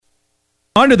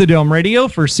Under the Dome Radio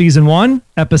for Season 1,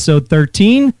 Episode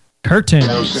 13,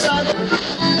 Curtains.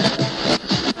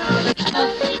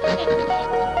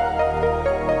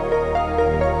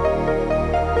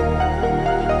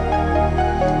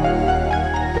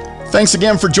 Thanks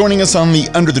again for joining us on the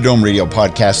Under the Dome Radio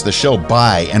podcast, the show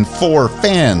by and for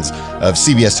fans of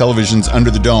CBS Television's Under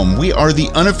the Dome. We are the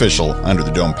unofficial Under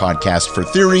the Dome podcast for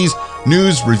theories,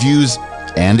 news, reviews,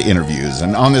 and interviews.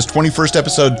 And on this 21st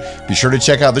episode, be sure to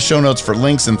check out the show notes for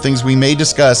links and things we may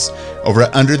discuss over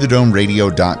at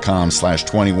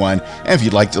underthedomeradio.com/21. And if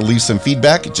you'd like to leave some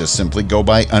feedback, just simply go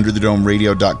by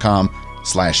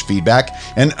underthedomeradio.com/feedback.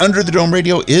 And Under the Dome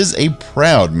Radio is a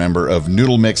proud member of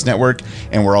Noodle Mix Network,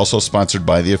 and we're also sponsored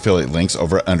by the affiliate links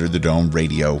over at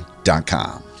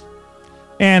underthedomeradio.com.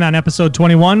 And on episode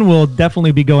 21, we'll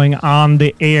definitely be going on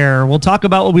the air. We'll talk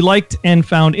about what we liked and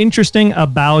found interesting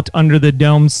about Under the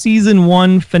Dome Season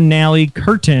 1 finale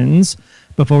curtains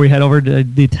before we head over to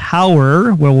the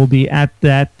tower where we'll be at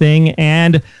that thing.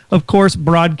 And, of course,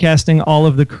 broadcasting all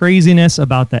of the craziness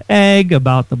about the egg,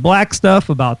 about the black stuff,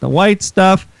 about the white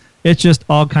stuff. It's just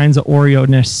all kinds of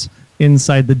Oreo-ness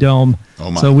inside the dome.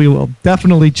 So we will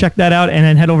definitely check that out and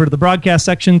then head over to the broadcast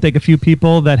section, thank a few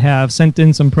people that have sent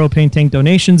in some propane tank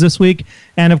donations this week.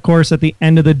 And of course, at the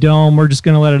end of the dome, we're just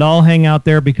going to let it all hang out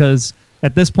there because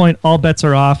at this point, all bets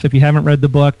are off. If you haven't read the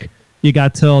book, you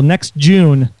got till next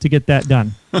June to get that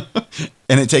done.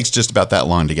 And it takes just about that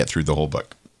long to get through the whole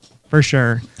book. For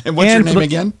sure. And what's your name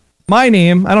again? My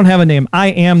name, I don't have a name. I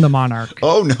am the Monarch.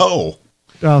 Oh, no.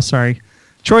 Oh, sorry.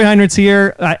 Troy Heinrichs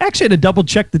here. I actually had to double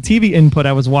check the TV input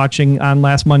I was watching on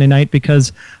last Monday night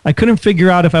because I couldn't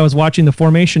figure out if I was watching the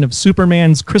formation of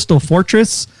Superman's Crystal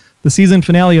Fortress, the season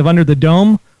finale of Under the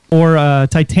Dome, or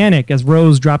Titanic as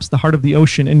Rose drops the heart of the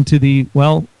ocean into the,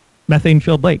 well,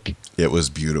 methane-filled lake. It was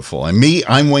beautiful. And me,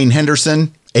 I'm Wayne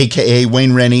Henderson, a.k.a.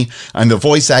 Wayne Rennie. I'm the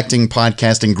voice acting,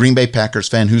 podcasting Green Bay Packers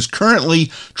fan who's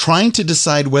currently trying to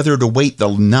decide whether to wait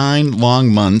the 9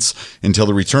 long months until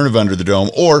the return of Under the Dome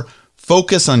or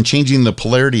focus on changing the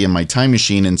polarity in my time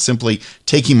machine and simply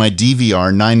taking my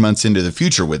DVR 9 months into the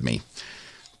future with me.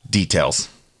 Details.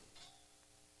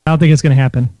 I don't think it's going to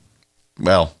happen.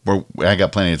 Well, I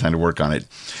got plenty of time to work on it.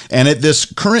 And at this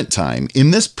current time,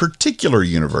 in this particular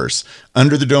universe,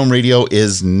 Under the Dome Radio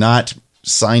is not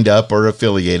signed up or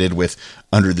affiliated with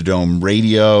Under the Dome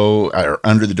Radio, or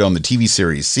Under the Dome, the TV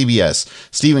series, CBS,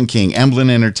 Stephen King, Emblem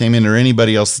Entertainment, or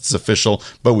anybody else that's official,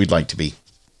 but we'd like to be.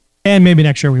 And maybe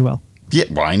next year we will. Yeah,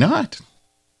 why not?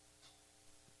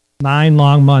 9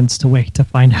 long months to wait to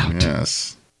find out.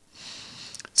 Yes.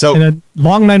 So, and a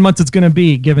long 9 months it's going to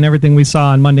be, given everything we saw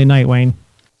on Monday night, Wayne.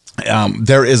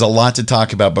 There is a lot to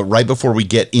talk about, but right before we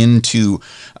get into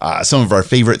some of our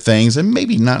favorite things and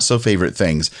maybe not so favorite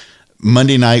things,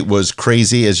 Monday night was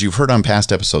crazy, as you've heard on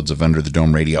past episodes of Under the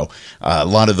Dome Radio. A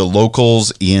lot of the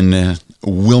locals in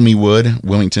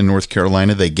Wilmington, North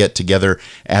Carolina, they get together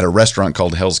at a restaurant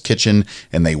called Hell's Kitchen,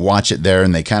 and they watch it there,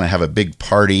 and they kind of have a big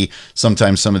party.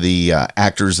 Sometimes some of the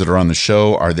actors that are on the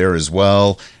show are there as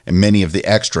well, and many of the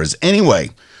extras. Anyway,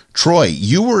 Troy,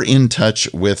 you were in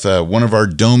touch with one of our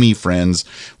Domey friends,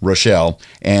 Rochelle,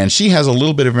 and she has a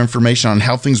little bit of information on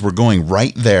how things were going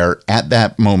right there at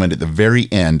that moment at the very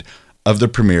end of the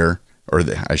premiere, or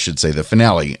I should say the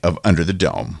finale of Under the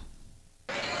Dome.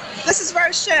 This is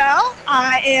Rochelle.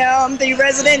 I am the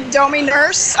resident Domey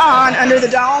nurse on Under the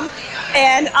Dome,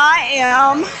 and I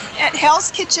am at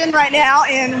Hell's Kitchen right now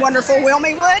in wonderful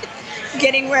Wilmingwood,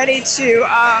 getting ready to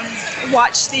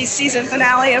watch the season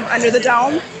finale of Under the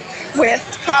Dome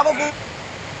with probably,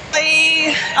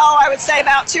 I would say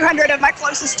about 200 of my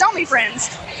closest Domey friends.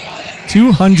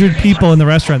 200 people in the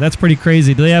restaurant. That's pretty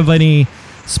crazy. Do they have any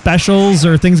specials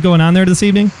or things going on there this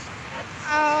evening?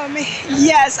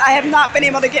 Yes, I have not been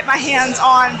able to get my hands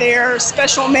on their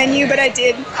special menu, but I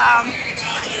did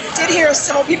hear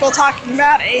several people talking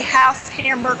about a half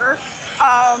hamburger,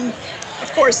 of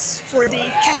course, for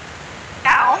the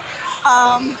cow.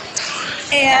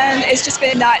 And it's just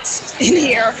been nuts in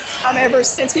here. Ever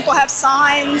since people have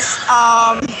signs,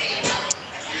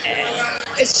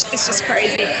 it's just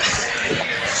crazy.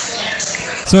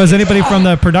 So has anybody from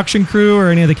the production crew or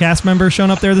any of the cast members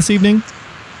shown up there this evening?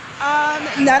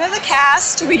 None of the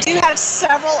cast. We do have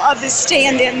several of the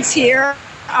stand-ins here.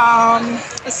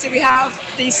 Let's see, we have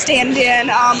the stand-in,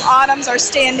 Autumn's our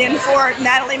stand-in for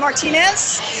Natalie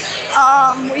Martinez.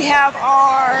 We have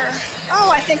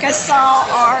I think I saw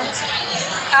our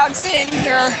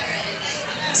Alexander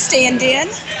stand-in.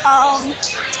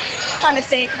 Trying to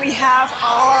think, we have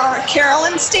our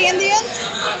Carolyn stand-in.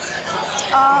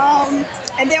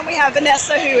 And then we have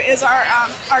Vanessa, who is our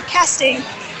casting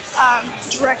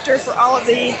director for all of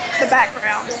the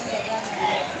background.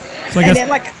 So I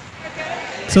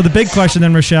guess, so the big question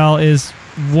then, Rochelle, is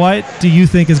what do you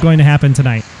think is going to happen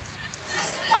tonight?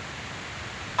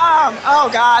 Oh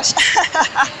gosh.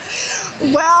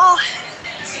 Well,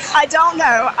 I don't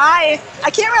know. I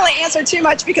can't really answer too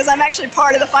much because I'm actually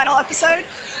part of the final episode.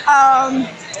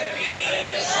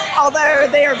 Although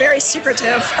they are very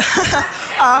secretive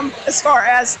as far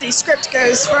as the script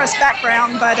goes for us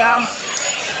background, but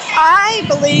I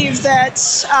believe that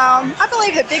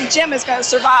Big Jim is going to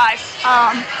survive.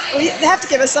 They have to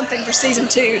give us something for season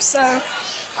 2. So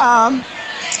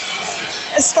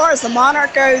as far as the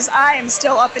Monarch goes, I am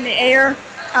still up in the air.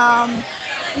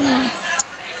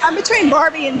 I'm between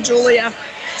Barbie and Julia,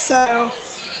 so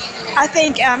I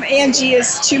think Angie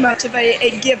is too much of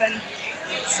a given.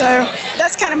 So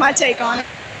that's kind of my take on it.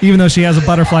 Even though she has a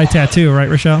butterfly tattoo, right,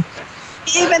 Rochelle?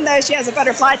 Even though she has a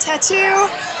butterfly tattoo,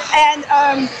 and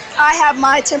I have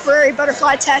my temporary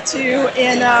butterfly tattoo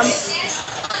in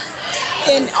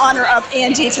honor of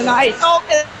Angie tonight. Oh,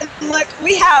 and look,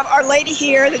 we have Our Lady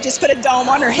here that just put a dome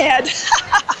on her head.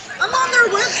 I'm on their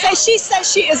website. She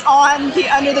says she is on the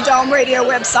Under the Dome radio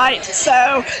website.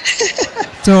 So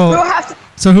we'll have to.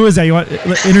 So who is that? You want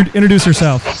introduce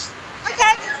yourself?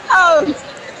 Okay.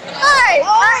 Hi.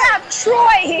 I have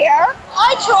Troy here.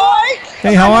 Hi, Troy.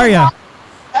 Hey, how are you?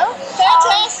 Oh,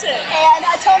 fantastic. And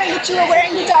I told him that you were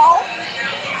wearing the dome.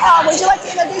 Would you like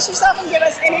to introduce yourself and give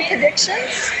us any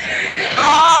predictions?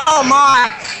 Oh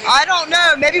my, I don't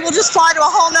know. Maybe we'll just fly to a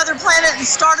whole nother planet and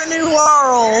start a new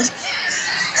world.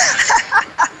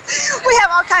 We have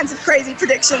all kinds of crazy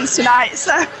predictions tonight,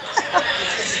 so.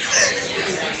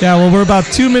 Yeah, well, we're about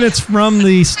 2 minutes from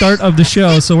the start of the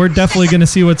show, so we're definitely going to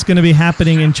see what's going to be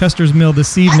happening in Chester's Mill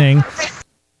this evening.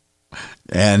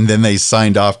 And then they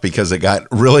signed off because it got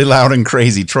really loud and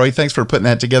crazy. Troy, thanks for putting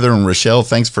that together. And Rochelle,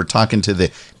 thanks for talking to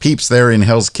the peeps there in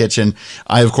Hell's Kitchen.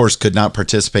 I, of course, could not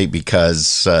participate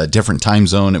because different time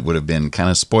zone. It would have been kind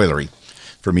of spoilery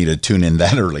for me to tune in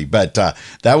that early. But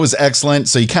that was excellent.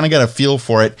 So you kind of got a feel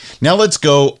for it. Now let's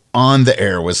go on the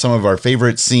air with some of our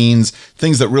favorite scenes,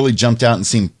 things that really jumped out and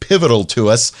seemed pivotal to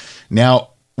us. Now,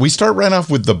 we start right off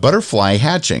with the butterfly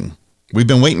hatching. We've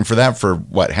been waiting for that for,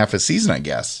 what, half a season, I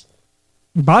guess?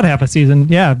 About half a season,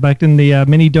 yeah. Back in the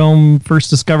mini dome first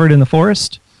discovered in the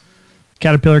forest,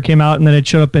 caterpillar came out, and then it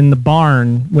showed up in the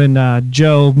barn when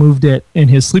Joe moved it in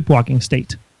his sleepwalking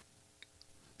state.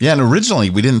 Yeah, and originally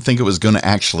we didn't think it was going to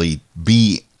actually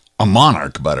be a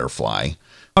monarch butterfly.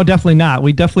 Oh, definitely not.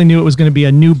 We definitely knew it was going to be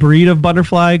a new breed of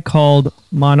butterfly called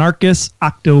Monarchus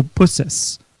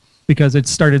octopusus because it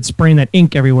started spraying that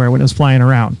ink everywhere when it was flying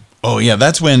around. Oh, yeah,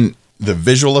 that's when the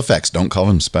visual effects, don't call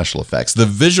them special effects, the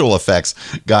visual effects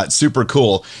got super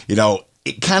cool. You know,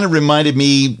 it kind of reminded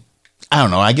me, I don't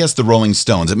know, I guess the Rolling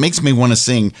Stones. It makes me want to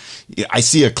sing, I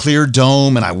see a clear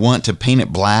dome and I want to paint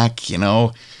it black, you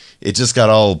know. It just got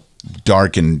all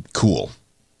dark and cool.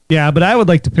 Yeah, but I would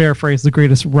like to paraphrase the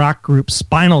greatest rock group,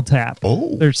 Spinal Tap.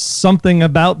 Oh. There's something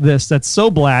about this that's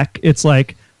so black, it's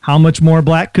like, how much more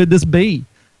black could this be?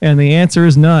 And the answer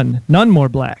is none. None more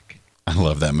black. I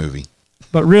love that movie.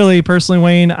 But really, personally,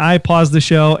 Wayne, I paused the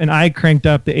show and I cranked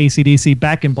up the AC/DC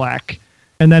Back in Black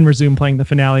and then resumed playing the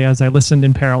finale as I listened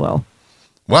in parallel.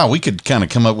 Wow, we could kind of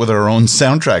come up with our own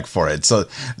soundtrack for it. So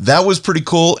that was pretty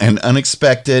cool and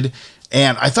unexpected.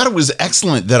 And I thought it was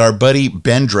excellent that our buddy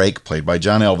Ben Drake, played by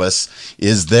John Elvis,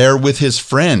 is there with his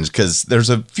friends, because there's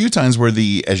a few times where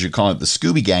the, as you call it, the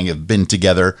Scooby Gang have been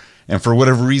together. And for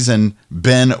whatever reason,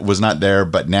 Ben was not there,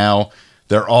 but now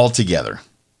they're all together.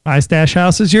 My stash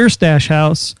house is your stash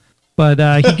house, but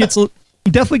he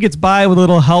definitely gets by with a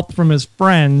little help from his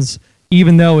friends,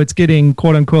 even though it's getting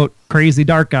quote unquote crazy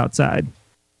dark outside.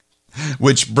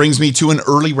 Which brings me to an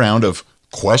early round of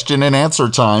question and answer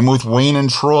time with Wayne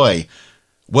and Troy.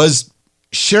 Was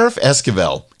Sheriff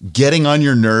Esquivel getting on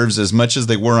your nerves as much as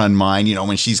they were on mine? You know,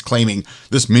 when she's claiming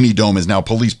this mini dome is now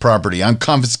police property, I'm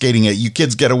confiscating it, you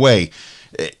kids get away.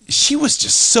 She was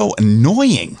just so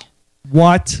annoying.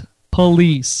 What?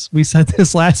 Police. We said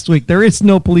this last week. There is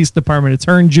no police department. It's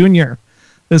Hearn Jr.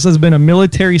 This has been a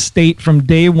military state from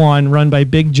day one, run by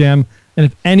Big Jim. And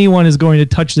if anyone is going to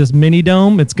touch this mini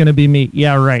dome, it's going to be me.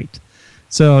 Yeah, right.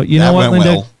 So you know what, Linda?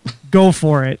 Well. Go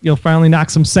for it. You'll finally knock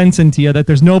some sense into you that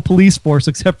there's no police force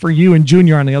except for you and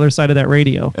Junior on the other side of that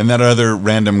radio. And that other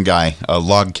random guy, a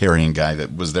log carrying guy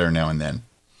that was there now and then.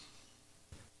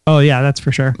 Oh yeah, that's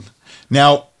for sure.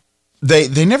 Now,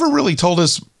 they never really told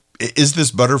us, is this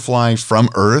butterfly from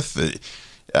Earth?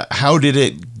 How did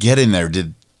it get in there?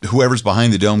 Did whoever's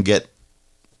behind the dome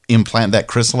implant that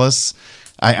chrysalis?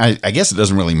 I guess it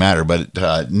doesn't really matter,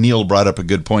 but Neil brought up a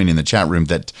good point in the chat room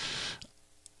that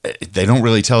they don't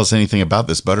really tell us anything about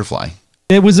this butterfly.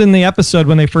 It was in the episode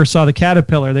when they first saw the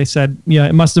caterpillar. They said, yeah,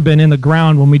 it must have been in the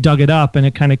ground when we dug it up, and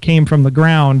it kind of came from the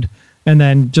ground and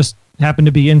then just happened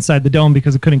to be inside the dome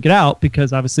because it couldn't get out,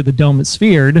 because obviously the dome is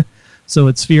sphered. So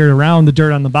it's sphered around the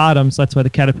dirt on the bottom. So that's why the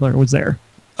caterpillar was there.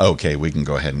 Okay, we can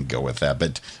go ahead and go with that.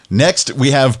 But next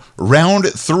we have round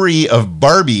 3 of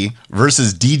Barbie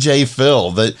versus DJ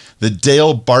Phil. The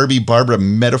Dale, Barbie, Barbara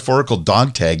metaphorical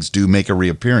dog tags do make a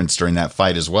reappearance during that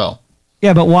fight as well.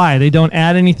 Yeah, but why? They don't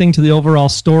add anything to the overall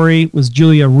story. Was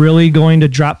Julia really going to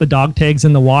drop the dog tags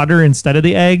in the water instead of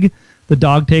the egg? The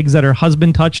dog tags that her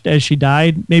husband touched as she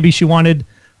died? Maybe she wanted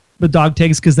the dog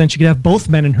tags because then she could have both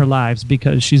men in her lives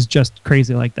because she's just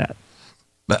crazy like that.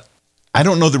 But I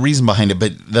don't know the reason behind it,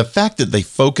 but the fact that they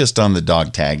focused on the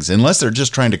dog tags, unless they're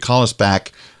just trying to call us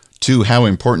back to how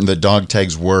important the dog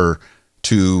tags were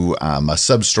to a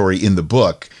sub-story in the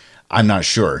book, I'm not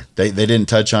sure. They didn't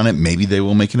touch on it. Maybe they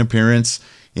will make an appearance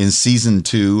in season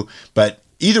 2. But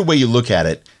either way you look at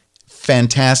it,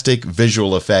 fantastic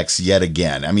visual effects yet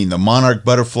again. I mean, the monarch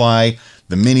butterfly,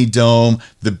 the mini dome,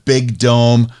 the big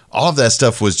dome, all of that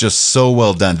stuff was just so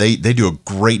well done. They do a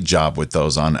great job with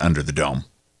those on Under the Dome.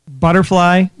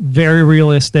 Butterfly, very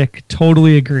realistic.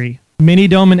 Totally agree. Mini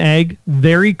dome and egg,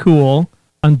 very cool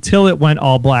until it went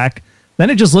all black. Then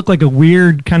it just looked like a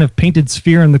weird kind of painted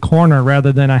sphere in the corner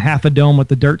rather than a half a dome with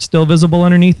the dirt still visible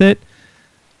underneath it.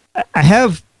 I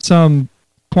have some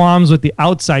qualms with the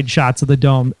outside shots of the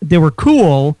dome. They were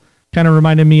cool, kind of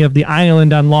reminded me of the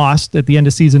island on Lost at the end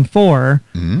of season 4,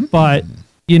 but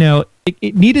you know,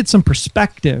 it needed some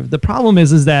perspective. The problem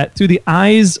is that through the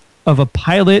eyes of a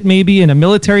pilot, maybe in a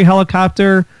military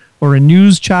helicopter or a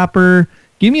news chopper,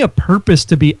 give me a purpose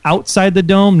to be outside the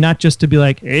dome, not just to be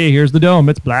like, hey, here's the dome.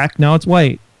 It's black. Now it's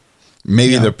white.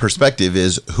 Maybe the perspective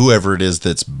is whoever it is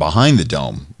that's behind the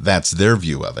dome. That's their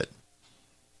view of it.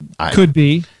 Could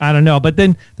be. I don't know. But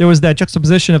then there was that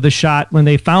juxtaposition of the shot when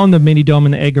they found the mini dome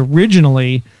and the egg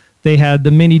originally. They had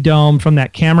the mini dome from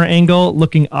that camera angle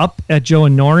looking up at Joe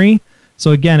and Nori.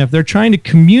 So again, if they're trying to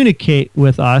communicate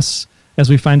with us, as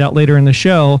we find out later in the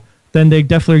show, then they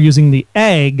definitely are using the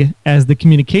egg as the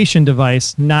communication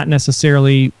device, not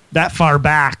necessarily that far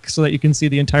back so that you can see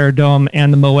the entire dome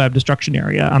and the Moab destruction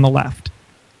area on the left.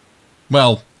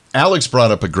 Well, Alex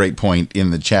brought up a great point in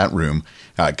the chat room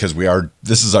because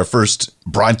this is our first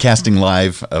broadcasting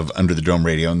live of Under the Dome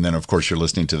Radio. And then, of course, you're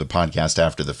listening to the podcast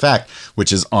after the fact,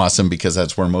 which is awesome because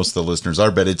that's where most of the listeners are.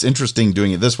 But it's interesting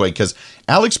doing it this way because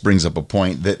Alex brings up a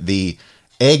point that the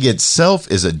egg itself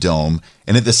is a dome.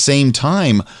 And at the same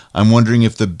time, I'm wondering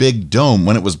if the big dome,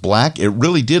 when it was black, it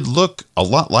really did look a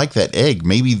lot like that egg.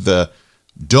 Maybe the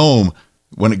dome,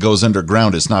 when it goes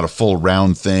underground, it's not a full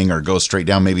round thing or goes straight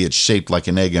down. Maybe it's shaped like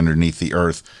an egg underneath the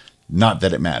earth. Not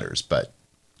that it matters, but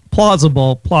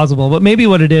plausible. But maybe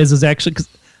what it is actually, because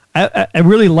I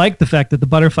really like the fact that the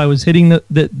butterfly was hitting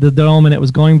the dome and it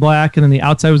was going black, and then the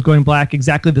outside was going black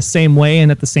exactly the same way and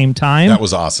at the same time. That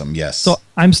was awesome. Yes. So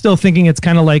I'm still thinking it's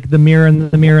kind of like the mirror and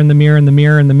the mirror and the mirror and the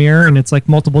mirror and the mirror, and it's like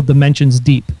multiple dimensions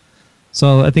deep.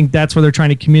 So I think that's where they're trying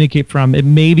to communicate from. It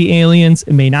may be aliens.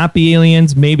 It may not be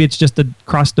aliens. Maybe it's just a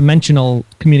cross-dimensional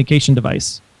communication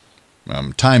device.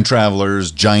 Time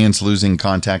travelers, giants losing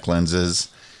contact lenses.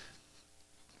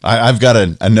 I've got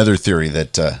another theory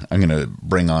that I'm going to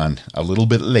bring on a little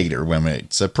bit later when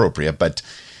it's appropriate. But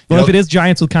if it is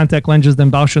giants with contact lenses, then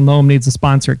Bausch & Lomb needs to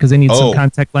sponsor it because they need some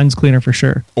contact lens cleaner for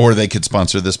sure. Or they could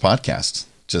sponsor this podcast.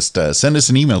 Just send us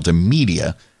an email to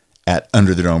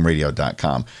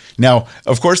media@underthedomeradio.com. Now,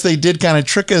 of course, they did kind of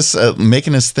trick us,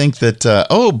 making us think that,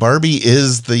 Barbie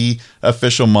is the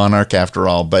official monarch after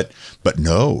all. But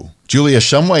no, Julia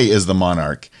Shumway is the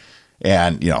monarch.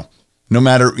 And, no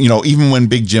matter, even when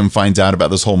Big Jim finds out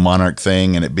about this whole monarch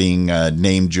thing and it being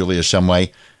named Julia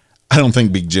Shumway, I don't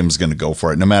think Big Jim's going to go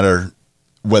for it. No matter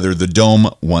whether the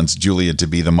Dome wants Julia to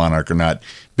be the monarch or not,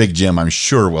 Big Jim, I'm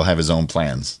sure, will have his own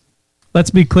plans.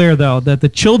 Let's be clear, though, that the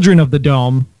Children of the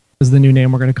Dome is the new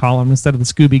name we're going to call them instead of the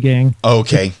Scooby Gang.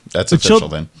 Okay, that's official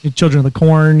then. Children of the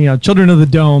Corn, Children of the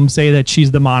Dome say that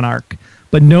she's the monarch.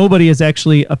 But nobody has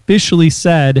actually officially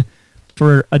said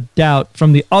for a doubt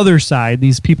from the other side,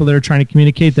 these people that are trying to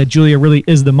communicate that Julia really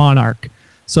is the monarch.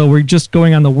 So we're just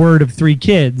going on the word of 3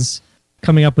 kids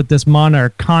coming up with this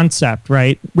monarch concept,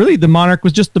 right? Really, the monarch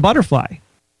was just the butterfly.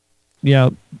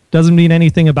 Doesn't mean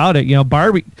anything about it.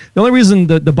 Barbie, the only reason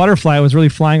the butterfly was really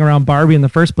flying around Barbie in the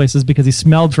first place is because he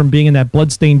smelled from being in that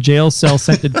bloodstained jail cell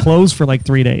scented clothes for like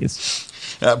 3 days.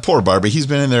 Poor Barbie. He's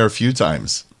been in there a few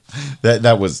times.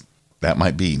 That was That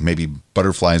might be. Maybe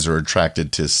butterflies are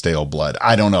attracted to stale blood.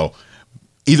 I don't know.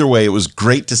 Either way, it was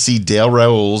great to see Dale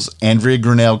Raoul's Andrea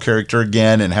Grinnell character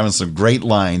again and having some great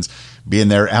lines, being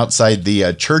there outside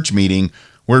the church meeting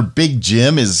where Big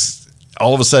Jim is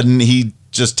all of a sudden he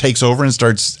just takes over and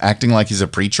starts acting like he's a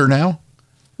preacher now.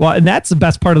 Well, and that's the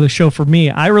best part of the show for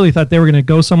me. I really thought they were going to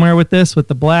go somewhere with this, with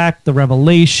the black, the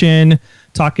revelation,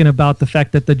 talking about the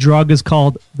fact that the drug is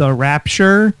called the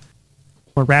rapture,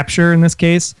 or rapture in this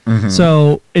case. Mm-hmm.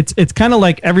 So it's kind of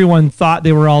like everyone thought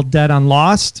they were all dead on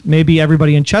Lost. Maybe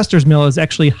everybody in Chester's Mill is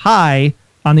actually high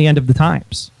on the end of the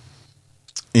times.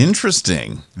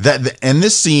 Interesting. And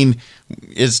this scene,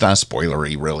 it's not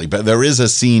spoilery really, but there is a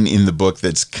scene in the book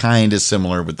that's kind of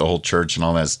similar with the whole church and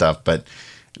all that stuff, but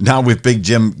not with Big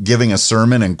Jim giving a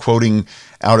sermon and quoting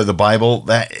out of the Bible.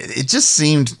 That it just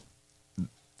seemed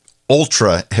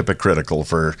ultra hypocritical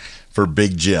for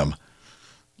Big Jim.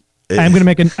 I am going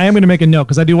to make a note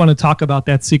because I do want to talk about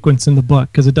that sequence in the book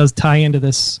because it does tie into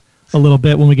this a little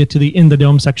bit when we get to the In the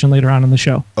Dome section later on in the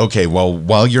show. Okay, well,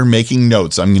 while you're making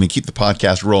notes, I'm going to keep the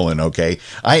podcast rolling, okay?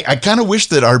 I kind of wish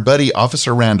that our buddy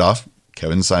Officer Randolph,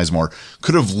 Kevin Sizemore,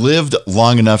 could have lived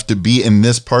long enough to be in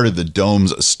this part of the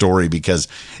Dome's story because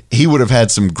he would have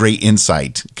had some great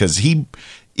insight because he,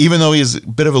 even though he's a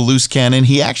bit of a loose cannon,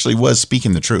 he actually was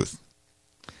speaking the truth.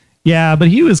 Yeah, but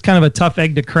he was kind of a tough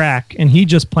egg to crack, and he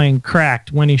just plain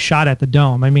cracked when he shot at the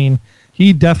Dome. I mean,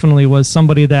 he definitely was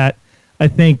somebody that I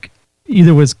think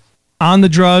either was on the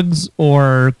drugs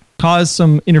or caused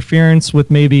some interference with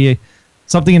maybe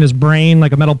something in his brain,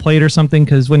 like a metal plate or something,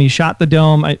 because when he shot the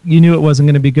Dome, you knew it wasn't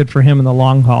going to be good for him in the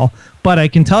long haul. But I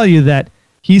can tell you that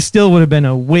he still would have been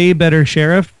a way better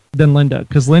sheriff than Linda,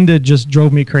 because Linda just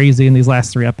drove me crazy in these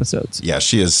last 3 episodes. Yeah,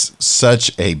 she is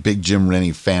such a big Jim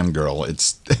Rennie fangirl.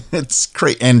 It's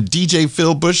great. And DJ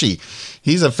Phil Bushy,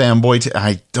 he's a fanboy too.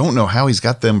 I don't know how he's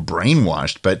got them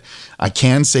brainwashed, but I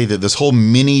can say that this whole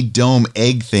mini Dome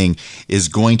egg thing is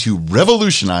going to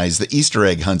revolutionize the Easter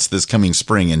egg hunts this coming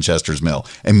spring in Chester's Mill,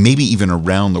 and maybe even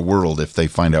around the world if they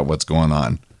find out what's going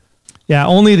on. Yeah,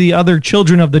 only the other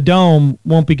children of the Dome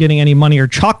won't be getting any money or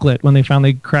chocolate when they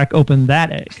finally crack open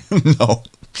that egg. No,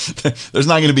 there's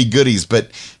not going to be goodies, but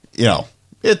you know,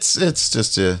 it's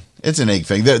just it's an egg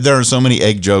thing. There are so many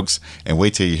egg jokes, and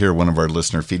wait till you hear one of our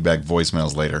listener feedback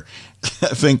voicemails later.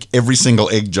 I think every single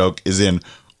egg joke is in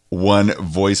one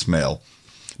voicemail.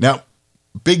 Now,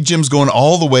 Big Jim's going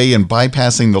all the way and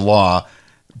bypassing the law,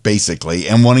 basically,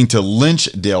 and wanting to lynch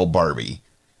Dale Barbie.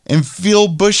 And Phil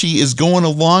Bushy is going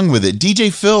along with it.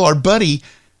 DJ Phil, our buddy,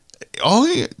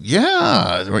 oh,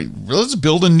 yeah, let's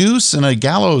build a noose and a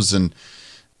gallows. And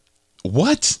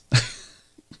what?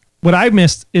 What I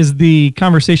missed is the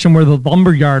conversation where the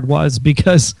lumberyard was,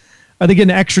 because are they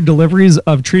getting extra deliveries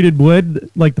of treated wood,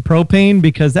 like the propane?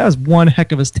 Because that was one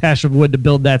heck of a stash of wood to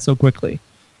build that so quickly.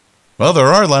 Well, there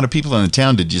are a lot of people in the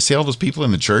town. Did you see all those people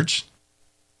in the church?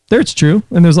 It's true,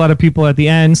 and there's a lot of people at the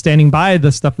end standing by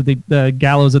the stuff that the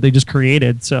gallows that they just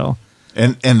created. So,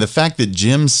 and the fact that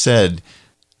Jim said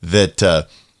that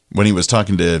when he was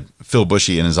talking to Phil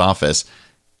Bushy in his office,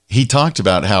 he talked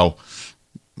about how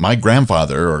my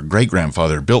grandfather or great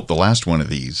grandfather built the last one of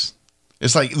these.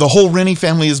 It's like the whole Rennie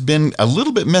family has been a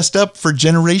little bit messed up for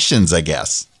generations, I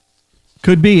guess.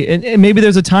 Could be, and maybe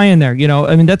there's a tie in there. You know,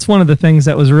 I mean, that's one of the things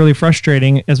that was really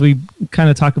frustrating as we kind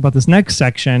of talk about this next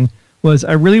section. Was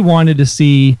I really wanted to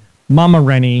see Mama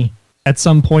Rennie at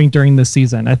some point during the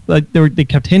season. I thought they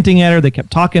kept hinting at her. They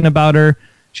kept talking about her.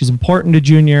 She's important to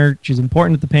Junior. She's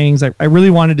important at the paintings. I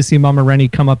really wanted to see Mama Rennie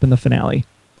come up in the finale.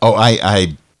 Oh,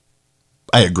 I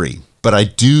agree. But I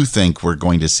do think we're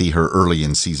going to see her early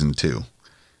in season 2.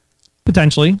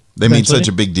 Potentially. They made such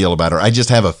a big deal about her. I just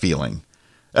have a feeling.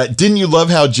 Didn't you love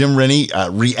how Jim Rennie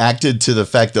reacted to the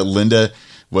fact that Linda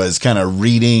was kind of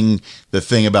reading the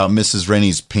thing about Mrs.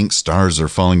 Rennie's pink stars are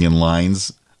falling in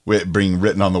lines being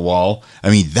written on the wall? I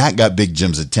mean, that got Big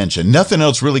Jim's attention. Nothing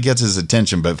else really gets his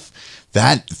attention, but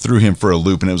that threw him for a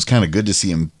loop, and it was kind of good to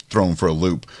see him thrown for a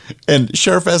loop. And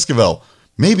Sheriff Esquivel,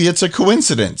 maybe it's a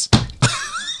coincidence.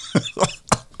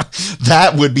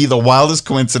 That would be the wildest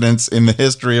coincidence in the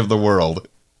history of the world.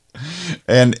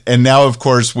 And now, of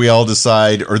course, they all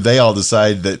decide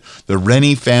that the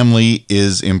Rennie family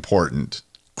is important.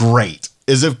 Great.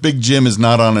 As if Big Jim is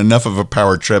not on enough of a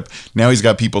power trip. Now he's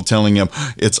got people telling him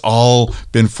it's all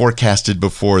been forecasted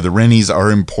before. The Rennies are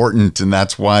important, and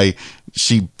that's why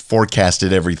she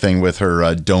forecasted everything with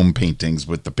her dome paintings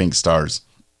with the pink stars.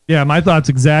 Yeah, my thoughts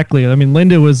exactly. I mean,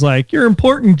 Linda was like, "You're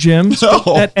important, Jim."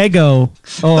 That ego.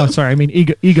 Oh, sorry. I mean,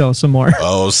 ego some more.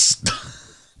 Oh,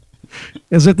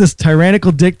 As if this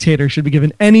tyrannical dictator should be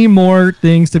given any more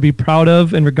things to be proud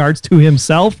of in regards to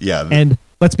himself. Yeah. And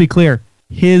let's be clear,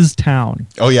 his town.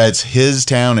 Oh, yeah, it's his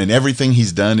town, and everything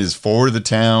he's done is for the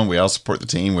town. We all support the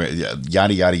team,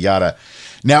 yada, yada, yada.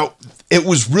 Now, it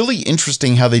was really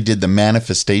interesting how they did the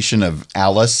manifestation of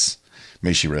Alice,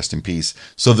 may she rest in peace,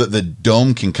 so that the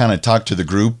dome can kind of talk to the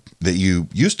group that you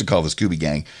used to call the Scooby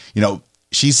Gang. You know,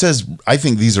 she says, I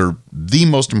think these are the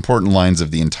most important lines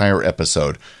of the entire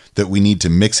episode that we need to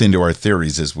mix into our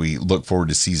theories as we look forward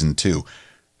to season 2.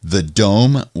 The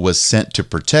dome was sent to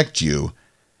protect you,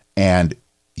 and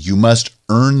you must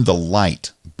earn the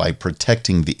light by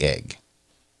protecting the egg.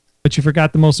 But you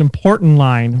forgot the most important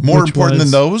line. More important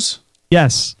than those?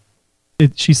 Yes.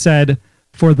 She said,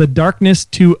 for the darkness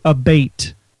to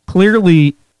abate.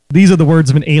 Clearly, these are the words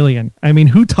of an alien. I mean,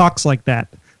 who talks like that?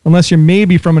 Unless you're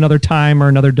maybe from another time or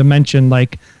another dimension,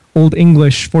 like Old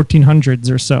English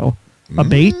 1400s or so.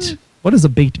 Abate? What does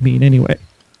abate mean anyway?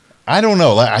 I don't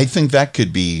know. I think that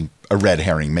could be a red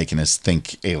herring making us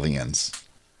think aliens.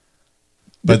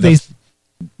 But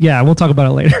yeah, we'll talk about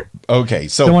it later. Okay,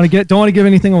 so don't want to give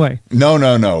anything away.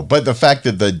 No. But the fact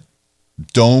that the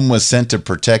dome was sent to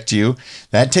protect you,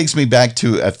 that takes me back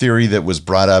to a theory that was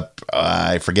brought up.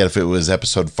 I forget if it was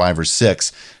episode 5 or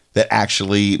 6 that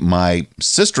actually my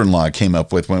sister-in-law came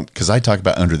up with because I talk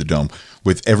about Under the Dome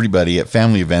with everybody at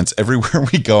family events. Everywhere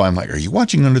we go, I'm like, are you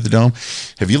watching Under the Dome?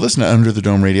 Have you listened to Under the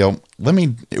Dome radio? What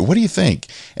do you think?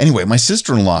 Anyway, my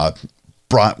sister-in-law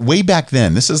brought way back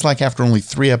then, this is like after only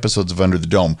 3 episodes of Under the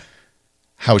Dome,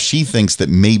 how she thinks that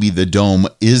maybe the dome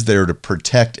is there to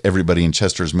protect everybody in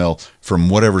Chester's Mill from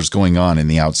whatever's going on in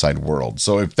the outside world.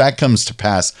 So if that comes to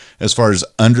pass, as far as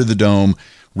Under the Dome,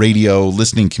 radio,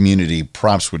 listening community,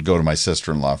 props would go to my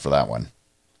sister-in-law for that one.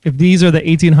 If these are the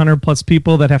 1,800 plus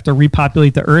people that have to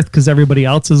repopulate the earth because everybody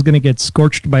else is going to get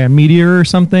scorched by a meteor or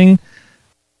something,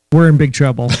 we're in big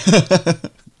trouble.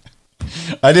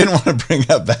 I didn't want to bring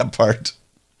up that part.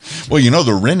 Well, you know,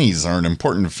 the Rennies are an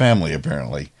important family,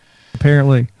 apparently.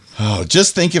 Oh,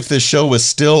 just think if this show was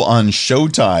still on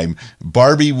Showtime,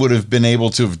 Barbie would have been able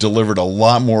to have delivered a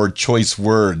lot more choice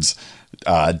words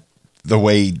the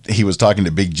way he was talking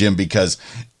to Big Jim, because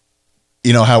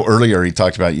you know how earlier he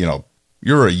talked about, you know,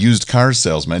 you're a used car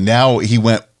salesman. Now he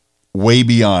went way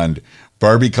beyond.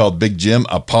 Barbie called Big Jim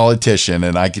a politician,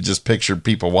 and I could just picture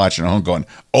people watching at home going,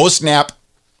 oh, snap.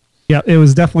 Yeah, it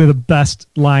was definitely the best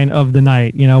line of the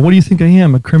night. You know, what do you think I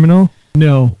am, a criminal?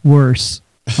 No, worse,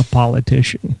 a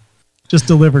politician. Just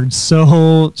delivered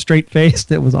so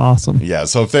straight-faced. It was awesome. Yeah,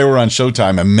 so if they were on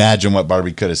Showtime, imagine what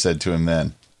Barbie could have said to him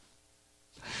then.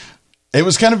 It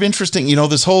was kind of interesting. You know,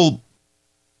 this whole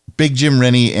Big Jim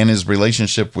Rennie and his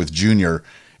relationship with Junior,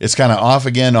 it's kind of off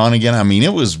again, on again. I mean,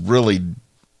 it was really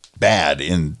bad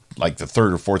in like the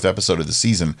 3rd or 4th episode of the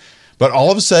season. But all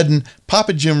of a sudden,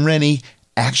 Papa Jim Rennie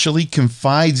actually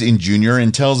confides in Junior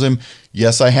and tells him,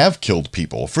 yes, I have killed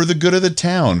people for the good of the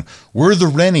town. We're the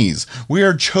Rennies. We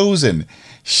are chosen.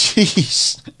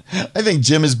 Sheesh. I think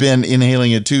Jim has been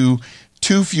inhaling too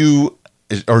few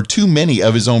or too many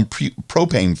of his own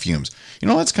propane fumes. You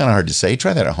know, that's kind of hard to say.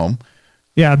 Try that at home.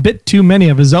 Yeah, a bit too many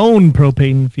of his own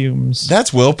propane fumes.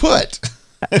 That's well put.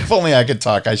 If only I could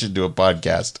talk, I should do a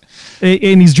podcast.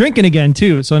 And he's drinking again,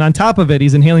 too. So on top of it,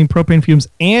 he's inhaling propane fumes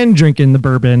and drinking the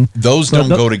bourbon. Those don't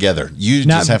go together. You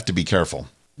just have to be careful.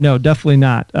 No, definitely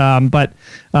not. But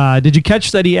did you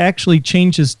catch that he actually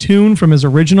changed his tune from his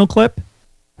original clip?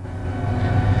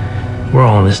 We're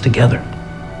all in this together.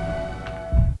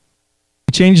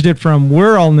 He changed it from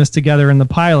we're all in this together in the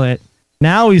pilot.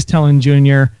 Now he's telling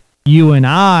Junior, you and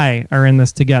I are in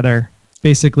this together.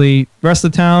 Basically, rest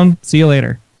of the town, see you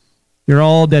later. You're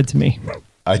all dead to me.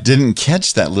 I didn't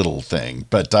catch that little thing,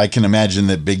 but I can imagine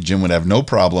that Big Jim would have no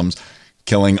problems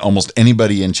killing almost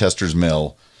anybody in Chester's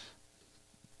Mill,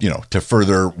 you know, to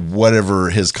further whatever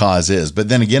his cause is. But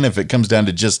then again, if it comes down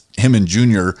to just him and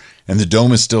Junior and the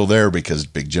dome is still there because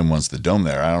Big Jim wants the dome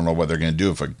there, I don't know what they're going to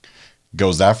do if it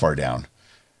goes that far down.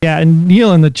 Yeah, and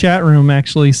Neil in the chat room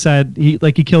actually said he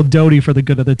killed Doty for the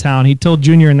good of the town. He told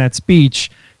Junior in that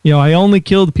speech, you know, I only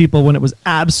killed people when it was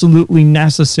absolutely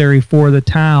necessary for the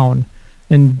town.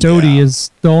 And Doty is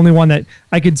the only one that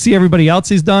I could see everybody else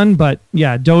he's done. But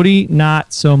yeah, Doty,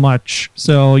 not so much.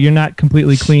 So you're not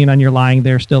completely clean on your lying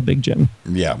there still, Big Jim.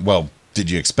 Yeah, well,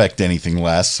 did you expect anything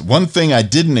less? One thing I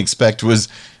didn't expect was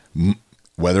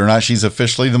whether or not she's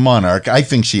officially the monarch. I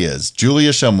think she is. Julia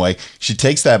Shumway, she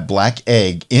takes that black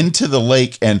egg into the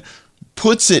lake and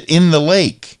puts it in the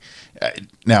lake.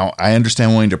 Now, I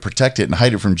understand wanting to protect it and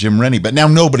hide it from Jim Rennie, but now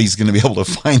nobody's going to be able to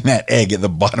find that egg at the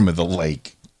bottom of the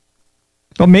lake.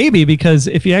 Well, maybe, because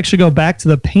if you actually go back to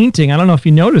the painting, I don't know if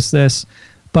you noticed this,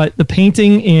 but the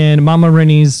painting in Mama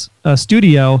Rennie's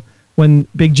studio, when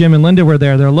Big Jim and Linda were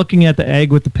there, they're looking at the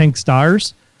egg with the pink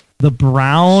stars. The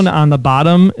brown on the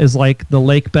bottom is like the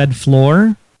lake bed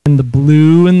floor, and the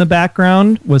blue in the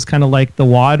background was kind of like the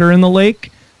water in the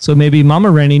lake. So maybe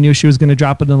Mama Rennie knew she was going to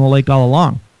drop it in the lake all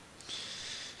along.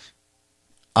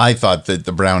 I thought that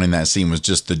the brown in that scene was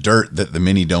just the dirt that the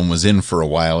mini dome was in for a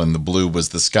while, and the blue was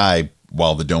the sky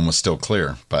while the dome was still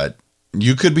clear. But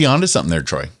you could be onto something there,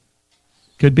 Troy.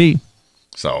 Could be.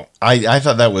 So I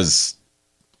thought that was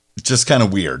just kind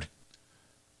of weird.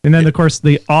 And then, of course,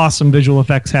 the awesome visual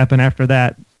effects happen after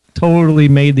that. Totally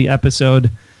made the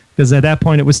episode, because at that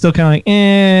point it was still kind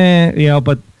of like,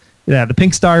 but yeah, the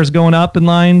pink stars going up in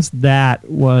lines, that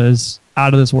was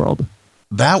out of this world.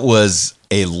 That was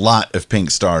a lot of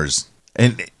pink stars.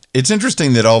 And it's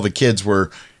interesting that all the kids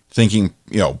were thinking,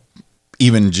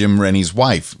 even Jim Rennie's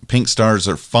wife, pink stars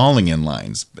are falling in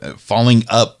lines. Falling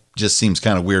up just seems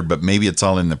kind of weird, but maybe it's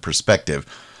all in the perspective.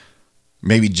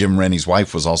 Maybe Jim Rennie's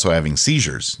wife was also having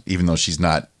seizures, even though she's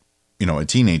not, a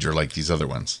teenager like these other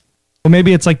ones. Well,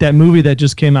 maybe it's like that movie that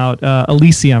just came out,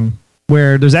 Elysium,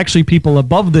 where there's actually people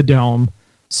above the dome.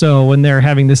 So when they're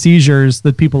having the seizures,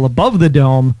 the people above the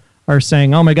dome are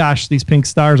saying, oh my gosh, these pink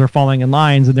stars are falling in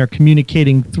lines, and they're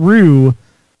communicating through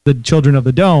the children of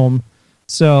the dome.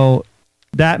 So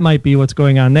that might be what's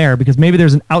going on there, because maybe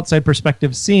there's an outside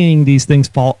perspective seeing these things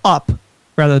fall up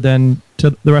rather than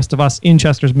to the rest of us in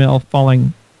Chester's Mill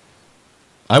falling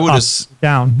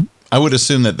down. I would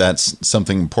assume that that's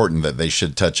something important that they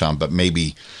should touch on, but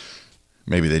maybe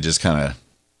they just kind of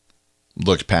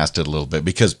looked past it a little bit,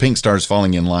 because pink stars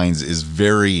falling in lines is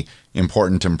very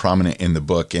important and prominent in the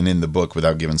book. And in the book,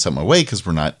 without giving something away, because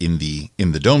we're not in the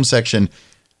dome section,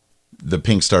 the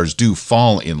pink stars do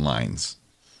fall in lines.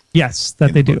 Yes,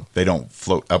 that they do. They don't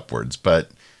float upwards, but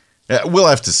we'll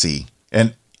have to see.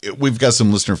 And we've got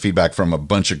some listener feedback from a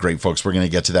bunch of great folks. We're going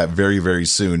to get to that very, very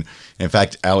soon. In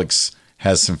fact, Alex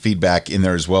has some feedback in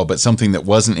there as well, but something that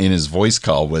wasn't in his voice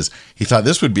call was he thought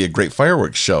this would be a great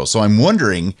fireworks show. So I'm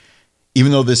wondering,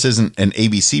 even though this isn't an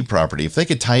ABC property, if they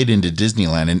could tie it into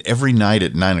Disneyland, and every night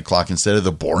at 9:00, instead of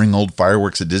the boring old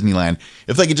fireworks at Disneyland,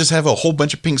 if they could just have a whole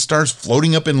bunch of pink stars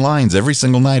floating up in lines every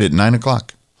single night at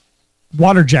 9:00.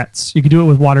 Water jets. You could do it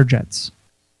with water jets.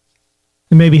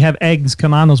 And maybe have eggs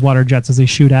come on those water jets as they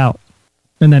shoot out,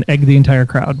 and then egg the entire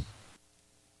crowd.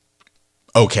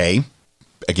 Okay.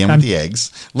 Again with the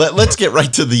eggs. Let's get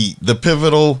right to the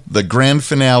pivotal, the grand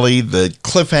finale, the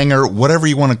cliffhanger, whatever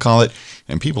you want to call it.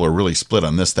 And people are really split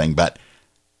on this thing, but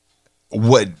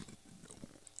what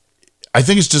I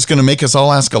think it's just going to make us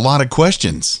all ask a lot of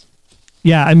questions.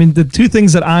 Yeah, I mean, the two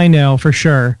things that I know for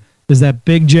sure is that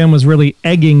Big Jim was really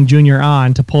egging Junior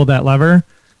on to pull that lever,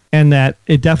 and that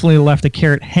it definitely left a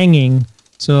carrot hanging.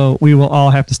 So we will all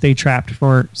have to stay trapped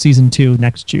for season 2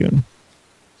 next June.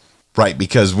 Right,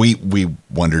 because we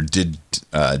wondered, did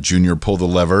Junior pull the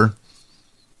lever?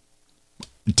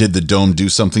 Did the dome do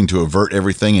something to avert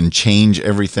everything and change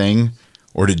everything?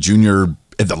 Or did Junior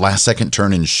at the last second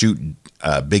turn and shoot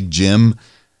Big Jim?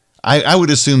 I would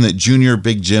assume that Junior,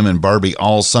 Big Jim, and Barbie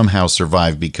all somehow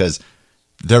survived, because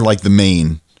they're like the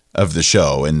main of the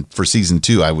show. And for season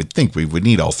 2, I would think we would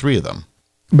need all 3 of them.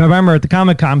 But remember, at the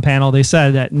Comic-Con panel, they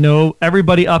said that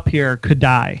everybody up here could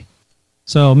die.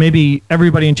 So maybe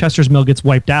everybody in Chester's Mill gets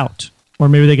wiped out, or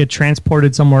maybe they get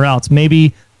transported somewhere else.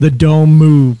 Maybe the dome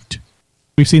moved.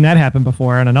 We've seen that happen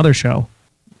before on another show.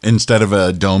 Instead of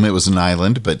a dome, it was an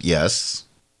island, but yes.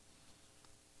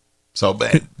 So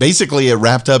basically it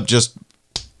wrapped up just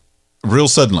real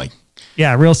suddenly.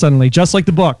 Yeah, real suddenly, just like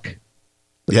the book.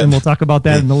 Yeah. And we'll talk about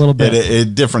that in a little bit. A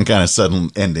different kind of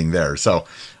sudden ending there. So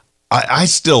I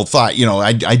still thought,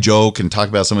 I joke and talk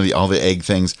about some of all the egg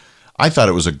things. I thought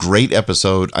it was a great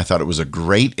episode. I thought it was a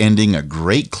great ending, a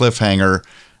great cliffhanger.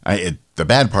 The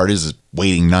bad part is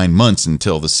waiting 9 months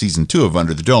until the season 2 of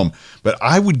Under the Dome. But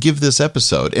I would give this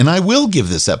episode, and I will give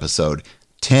this episode,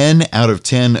 10 out of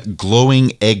 10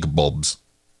 glowing egg bulbs.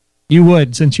 You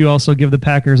would, since you also give the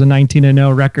Packers a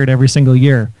 19-0 record every single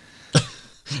year.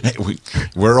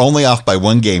 We're only off by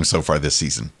 1 game so far this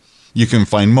season. You can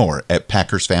find more at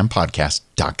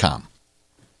PackersFanPodcast.com.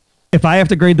 If I have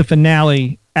to grade the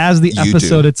finale as the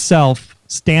episode itself,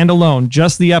 standalone,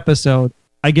 just the episode,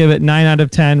 I give it 9 out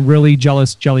of 10 really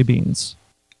jealous jelly beans.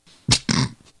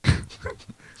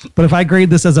 But if I grade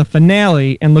this as a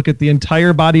finale and look at the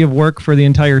entire body of work for the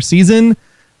entire season,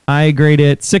 I grade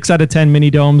it 6 out of 10 mini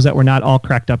domes that were not all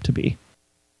cracked up to be.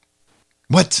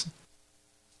 What?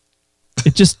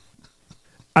 It just...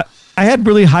 I I had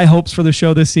really high hopes for the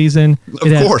show this season.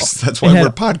 Of course, that's why we're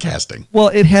podcasting. Well,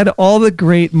 it had all the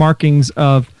great markings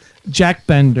of Jack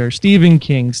Bender, Stephen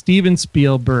King, Steven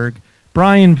Spielberg,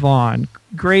 Brian Vaughn,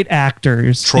 great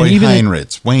actors. Troy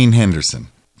Heinrichs, Wayne Henderson.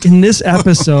 In this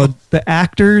episode, the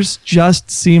actors just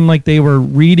seemed like they were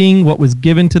reading what was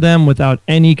given to them without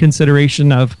any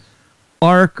consideration of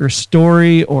arc or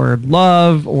story or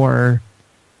love, or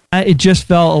it just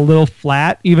felt a little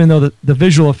flat, even though the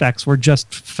visual effects were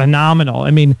just phenomenal. I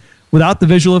mean, without the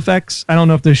visual effects, I don't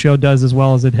know if this show does as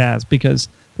well as it has, because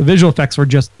the visual effects were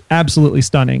just absolutely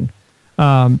stunning.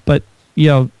 But,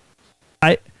 in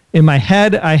my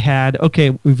head, I had,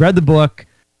 okay, we've read the book.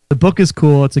 The book is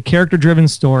cool. It's a character-driven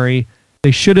story.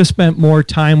 They should have spent more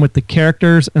time with the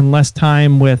characters and less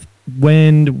time with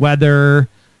wind, weather,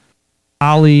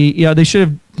 Ollie. They should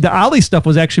have. The Ollie stuff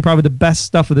was actually probably the best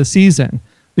stuff of the season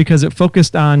because it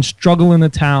focused on struggle in the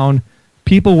town,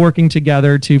 people working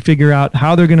together to figure out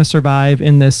how they're going to survive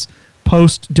in this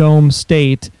post-dome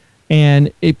state.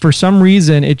 And for some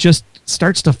reason, it just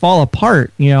starts to fall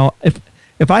apart.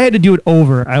 If I had to do it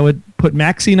over, I would put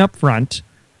Maxine up front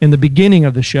in the beginning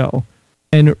of the show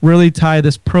and really tie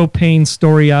this propane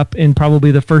story up in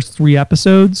probably the first 3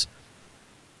 episodes,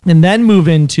 and then move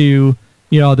into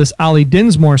this Ollie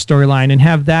Dinsmore storyline and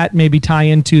have that maybe tie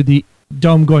into the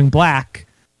dome going black,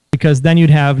 because then you'd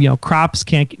have crops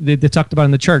can't. They talked about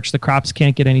in the church, the crops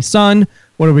can't get any sun.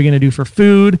 What are we going to do for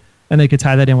food? And they could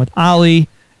tie that in with Ollie.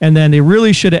 And then they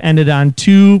really should have ended on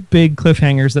 2 big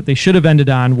cliffhangers that they should have ended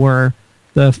on were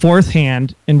the fourth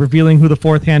hand and revealing who the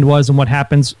fourth hand was and what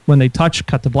happens when they touch,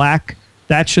 cut to black.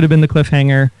 That should have been the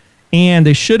cliffhanger. And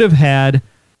they should have had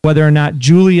whether or not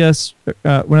Julius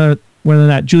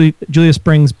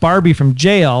brings Barbie from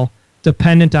jail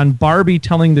dependent on Barbie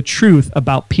telling the truth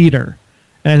about Peter.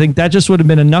 And I think that just would have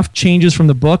been enough changes from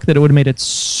the book that it would have made it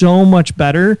so much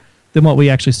better than what we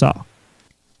actually saw.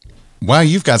 Wow,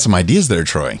 you've got some ideas there,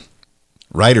 Troy.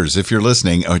 Writers, if you're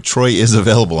listening, Troy is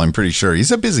available, I'm pretty sure.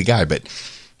 He's a busy guy, but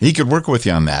he could work with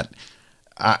you on that.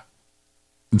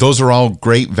 Those are all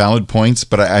great, valid points,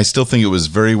 but I still think it was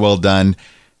very well done.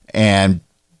 And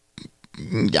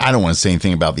I don't want to say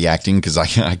anything about the acting because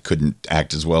I couldn't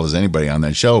act as well as anybody on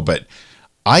that show, but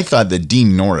I thought that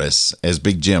Dean Norris as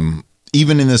Big Jim,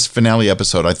 even in this finale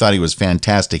episode, I thought he was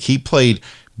fantastic. He played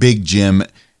Big Jim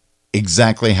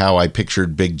exactly how I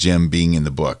pictured Big Jim being in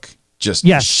the book. Just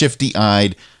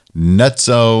shifty-eyed,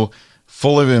 nutso,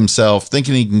 full of himself,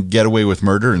 thinking he can get away with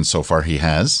murder, and so far he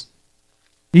has.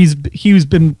 He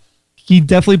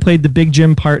definitely played the Big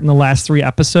Jim part in the last 3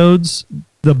 episodes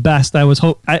the best. That's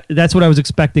what I was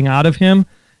expecting out of him.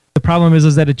 The problem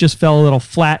is that it just fell a little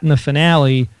flat in the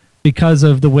finale because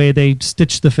of the way they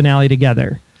stitched the finale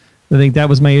together. I think that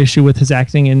was my issue with his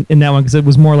acting in that one, because it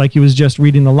was more like he was just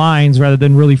reading the lines rather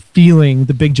than really feeling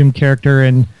the Big Jim character,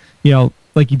 and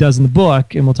like he does in the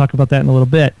book, and we'll talk about that in a little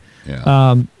bit.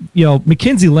 Yeah.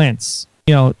 Mackenzie Lentz,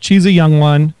 she's a young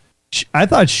one. I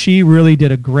thought she really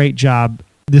did a great job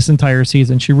this entire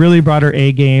season. She really brought her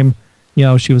A game.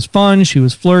 She was fun. She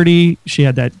was flirty. She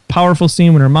had that powerful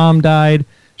scene when her mom died.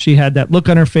 She had that look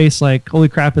on her face like, holy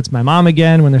crap, it's my mom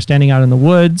again, when they're standing out in the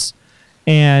woods.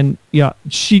 And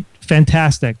she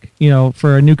fantastic,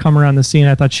 for a newcomer on the scene.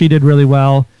 I thought she did really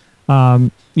well.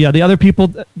 The other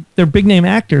people, they're big name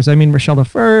actors. I mean, Rochelle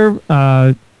Lefevre,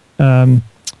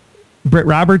 Britt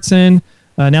Robertson,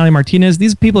 Natalie Martinez.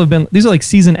 These are like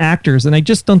seasoned actors, and I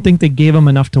just don't think they gave them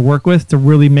enough to work with to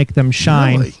really make them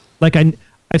shine. Really? Like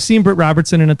I've seen Britt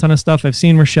Robertson in a ton of stuff. I've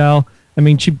seen Rochelle. I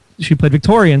mean, she played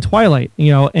Victoria in Twilight,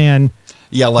 and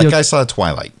I saw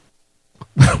Twilight.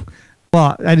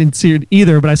 Well, I didn't see it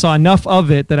either, but I saw enough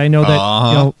of it that I know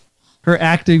that her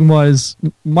acting was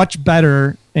much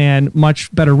better and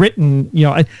much better written.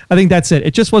 I think that's it.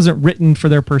 It just wasn't written for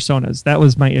their personas. That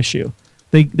was my issue.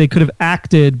 They could have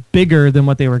acted bigger than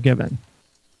what they were given,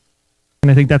 and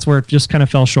I think that's where it just kind of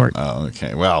fell short. Oh,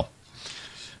 okay. Well,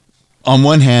 on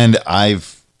one hand,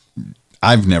 I've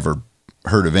never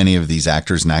heard of any of these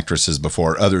actors and actresses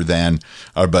before, other than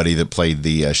our buddy that played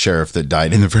the sheriff that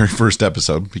died in the very first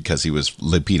episode because he was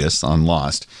Lapidus on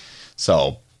Lost.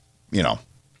 So,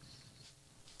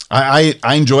 I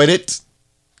enjoyed it.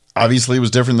 Obviously, it was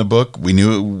different in the book. We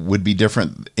knew it would be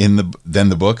different than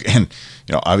the book, and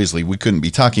obviously, we couldn't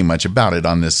be talking much about it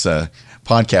on this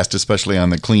podcast, especially on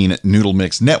the Clean Noodle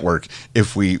Mix Network,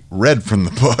 if we read from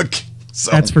the book. So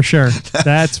that's for sure.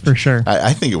 That's for sure.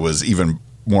 I think it was even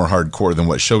more hardcore than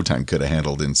what Showtime could have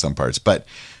handled in some parts, but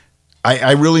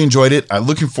I really enjoyed it. I'm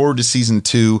looking forward to season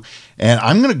 2, and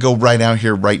I'm going to go right out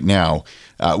here right now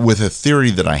with a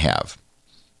theory that I have,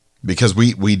 because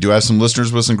we do have some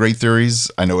listeners with some great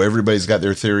theories. I know everybody's got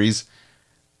their theories,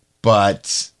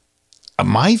 But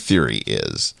my theory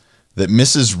is that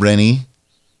Mrs. Rennie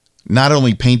not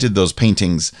only painted those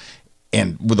paintings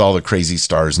and with all the crazy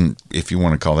stars, and if you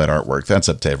want to call that artwork, that's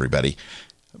up to everybody,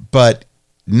 but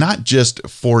not just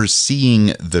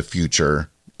foreseeing the future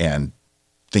and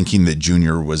thinking that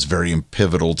Junior was very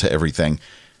pivotal to everything.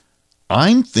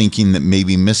 I'm thinking that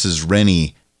maybe Mrs.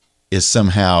 Rennie is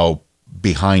somehow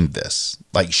behind this.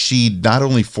 Like, she not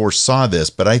only foresaw this,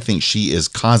 but I think she is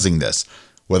causing this,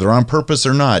 whether on purpose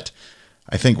or not.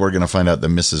 I think we're going to find out that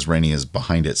Mrs. Rennie is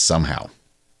behind it somehow.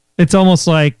 It's almost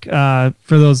like, for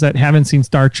those that haven't seen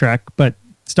Star Trek, but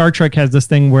Star Trek has this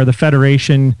thing where the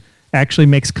Federation actually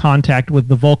makes contact with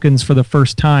the Vulcans for the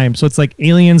first time. So it's like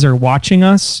aliens are watching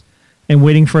us and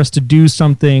waiting for us to do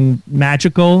something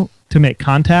magical to make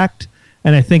contact.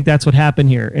 And I think that's what happened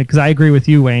here. Because I agree with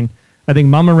you, Wayne. I think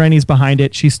Mama Rennie's behind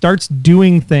it. She starts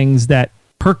doing things that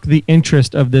perk the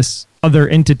interest of this other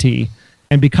entity.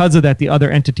 And because of that, the other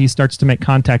entity starts to make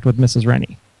contact with Mrs.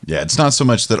 Rennie. Yeah, it's not so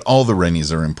much that all the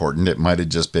Rennies are important. It might have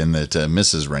just been that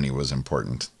Mrs. Rennie was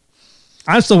important.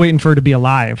 I'm still waiting for her to be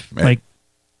alive. Right. Like,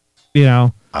 you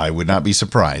know. I would not be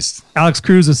surprised. Alex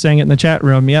Cruz is saying it in the chat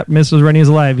room. Yep, Mrs. Rennie is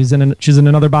alive. She's in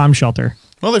another bomb shelter.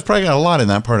 Well, they've probably got a lot in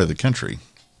that part of the country.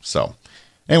 So,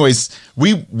 anyways,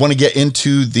 we want to get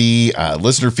into the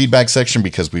listener feedback section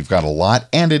because we've got a lot,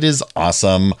 and it is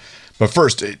awesome. But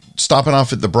first, stopping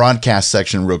off at the broadcast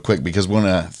section real quick because we want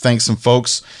to thank some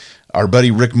folks. Our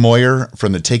buddy Rick Moyer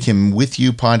from the Take Him With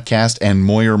You podcast and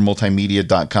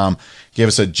MoyerMultimedia.com gave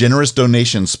us a generous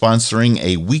donation sponsoring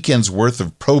a weekend's worth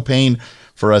of propane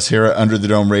for us here at Under the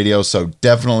Dome Radio. So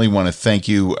definitely want to thank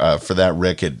you for that,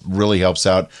 Rick. It really helps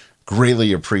out.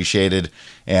 Greatly appreciated.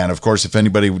 And of course, if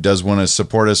anybody does want to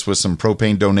support us with some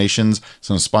propane donations,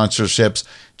 some sponsorships,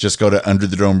 just go to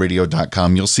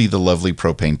underthedomeradio.com. You'll see the lovely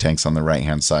propane tanks on the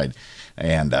right-hand side.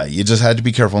 And you just had to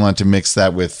be careful not to mix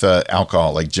that with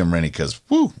alcohol like Jim Rennie because,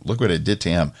 whoo, look what it did to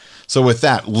him. So with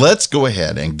that, let's go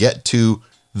ahead and get to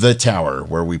The Tower,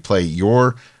 where we play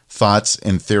your thoughts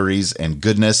and theories and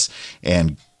goodness.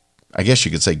 And I guess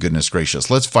you could say goodness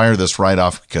gracious. Let's fire this right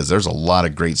off because there's a lot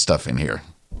of great stuff in here.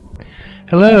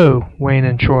 Hello, Wayne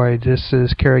and Troy. This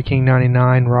is Kerry King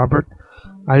 99, Robert.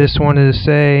 I just wanted to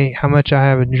say how much I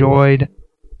have enjoyed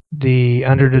the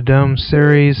Under the Dome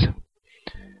series.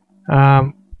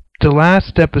 The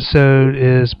last episode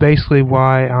is basically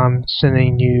why I'm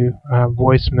sending you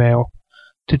voicemail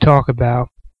to talk about.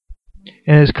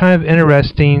 And it's kind of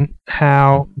interesting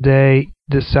how they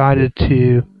decided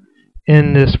to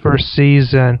end this first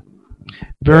season.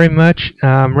 Very much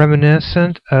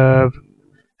reminiscent of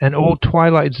an old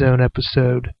Twilight Zone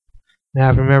episode. Now,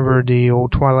 I remember the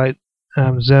old Twilight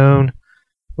Zone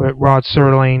where Rod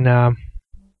Serling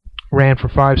ran for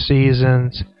 5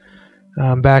 seasons.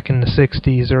 Back in the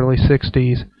 60s, early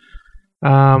 60s.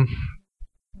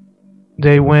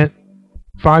 They went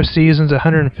 5 seasons,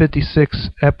 156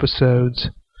 episodes.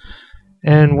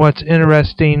 And what's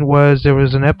interesting was there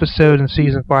was an episode in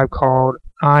season 5 called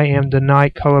I Am the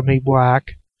Night, Color Me Black.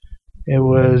 It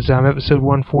was episode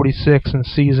 146 in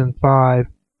season 5.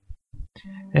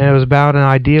 And it was about an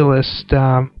idealist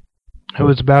who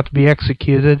was about to be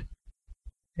executed.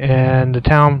 And the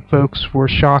town folks were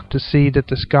shocked to see that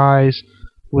the skies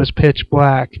was pitch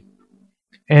black.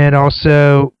 And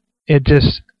also, it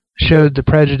just showed the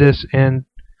prejudice and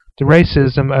the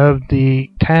racism of the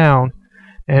town.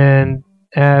 And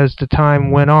as the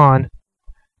time went on,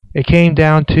 it came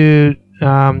down to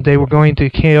they were going to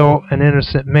kill an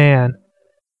innocent man.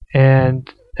 And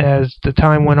as the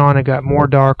time went on, it got more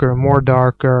darker and more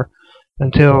darker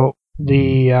until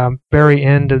the very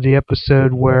end of the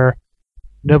episode where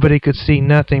nobody could see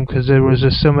nothing because there was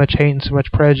just so much hate and so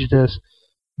much prejudice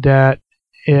that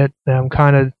it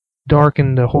kind of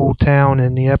darkened the whole town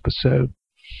in the episode.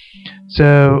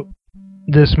 So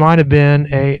this might have been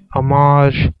a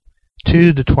homage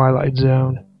to the Twilight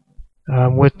Zone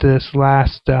with this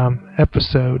last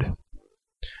episode.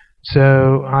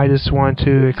 So I just want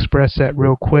to express that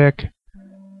real quick.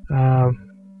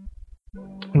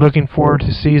 Looking forward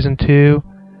to season 2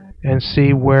 and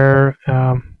see where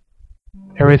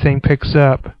everything picks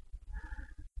up.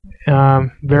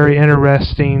 Very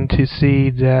interesting to see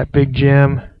that Big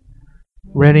Jim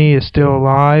Rennie is still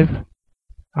alive.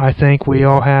 I think we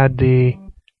all had the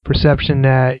perception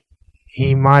that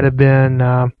he might have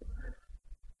been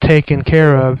taken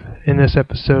care of in this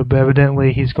episode, but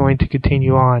evidently he's going to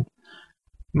continue on.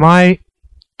 My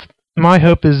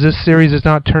hope is this series does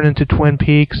not turn into Twin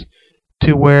Peaks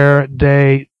to where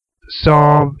they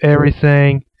solve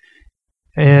everything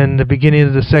in the beginning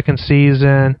of the second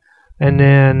season, and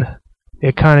then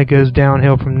it kind of goes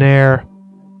downhill from there,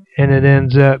 and it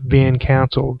ends up being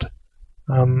canceled.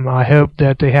 I hope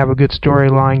that they have a good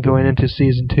storyline going into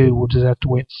season 2. We'll just have to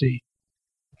wait and see.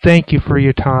 Thank you for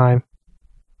your time,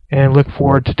 and look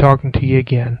forward to talking to you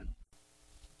again.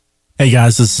 Hey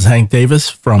guys, this is Hank Davis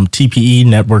from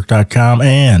TPEnetwork.com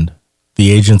and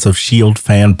the Agents of S.H.I.E.L.D.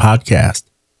 fan podcast,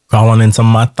 calling in some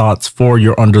of my thoughts for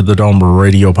your Under the Dome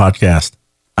radio podcast.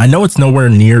 I know it's nowhere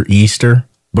near Easter,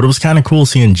 but it was kind of cool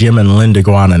seeing Jim and Linda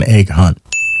go on an egg hunt.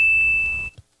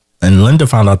 And Linda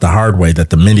found out the hard way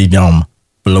that the mini dome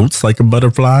floats like a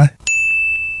butterfly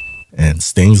and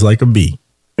stings like a bee.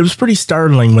 It was pretty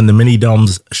startling when the mini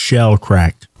dome's shell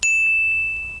cracked.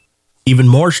 Even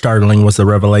more startling was the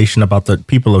revelation about the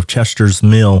people of Chester's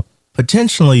Mill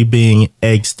potentially being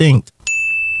extinct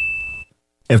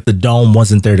if the dome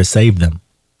wasn't there to save them.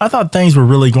 I thought things were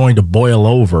really going to boil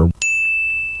over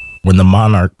when the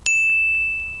monarch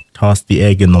tossed the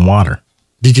egg in the water.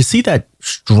 Did you see that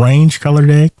strange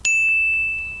colored egg?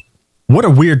 What a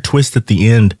weird twist at the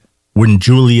end when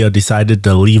Julia decided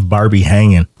to leave Barbie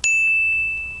hanging.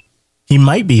 He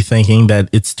might be thinking that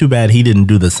it's too bad he didn't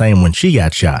do the same when she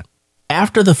got shot.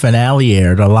 After the finale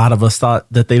aired, a lot of us thought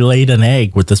that they laid an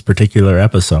egg with this particular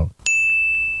episode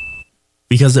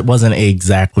because it wasn't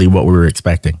exactly what we were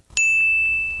expecting.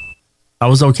 I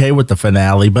was okay with the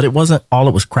finale, but it wasn't all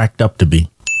it was cracked up to be.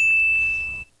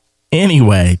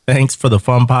 Anyway, thanks for the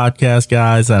fun podcast,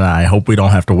 guys, and I hope we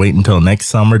don't have to wait until next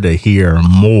summer to hear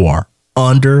more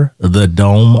Under the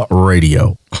Dome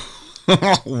Radio.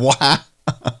 Wow.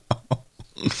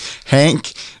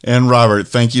 Hank and Robert,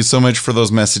 thank you so much for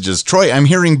those messages. Troy, I'm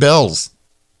hearing bells.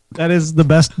 That is the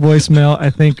best voicemail I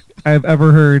think I've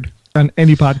ever heard on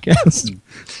any podcast.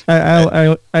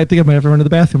 I think I might have run to the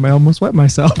bathroom. I almost wet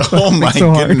myself. Oh my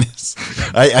goodness!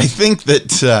 I think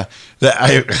that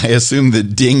I assume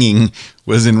that dinging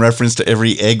was in reference to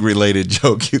every egg-related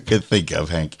joke you could think of,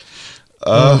 Hank.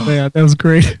 Oh man, that was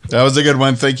great. That was a good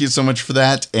one. Thank you so much for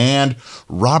that. And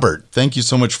Robert, thank you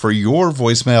so much for your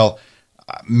voicemail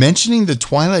mentioning the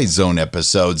Twilight Zone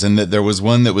episodes, and that there was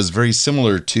one that was very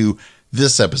similar to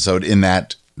this episode in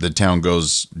that the town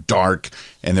goes dark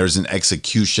and there's an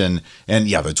execution. And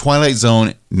yeah, the Twilight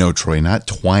Zone. No, Troy, not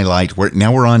Twilight.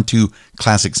 We're on to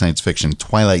classic science fiction.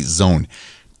 Twilight Zone.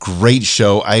 Great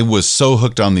show. I was so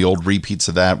hooked on the old repeats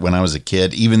of that when I was a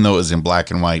kid, even though it was in black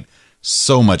and white.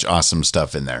 So much awesome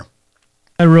stuff in there.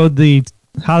 I rode the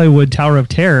Hollywood Tower of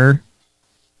Terror.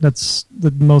 That's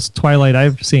the most Twilight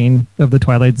I've seen of the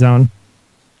Twilight Zone.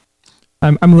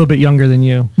 I'm a little bit younger than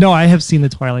you. No, I have seen the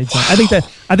Twilight Zone. I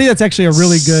think that's actually a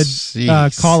really good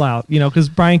call out. You know, because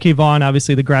Brian K. Vaughan,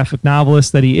 obviously the graphic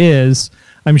novelist that he is,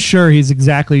 I'm sure he's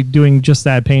exactly doing just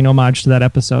that, paying homage to that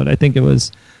episode. I think it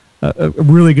was a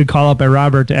really good call out by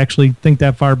Robert to actually think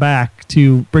that far back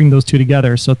to bring those two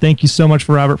together. So thank you so much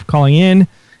for Robert for calling in.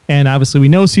 And obviously we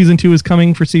know season 2 is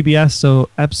coming for CBS. So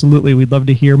absolutely, we'd love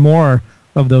to hear more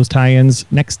of those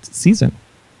tie-ins next season.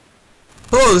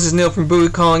 Hello, this is Neil from Bowie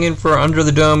calling in for Under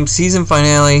the Dome season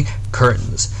finale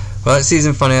curtains. Well, that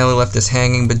season finale left us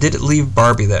hanging, but did it leave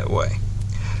Barbie that way?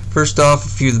 First off, a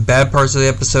few of the bad parts of the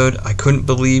episode. I couldn't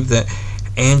believe that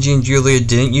Angie and Julia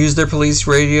didn't use their police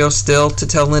radio still to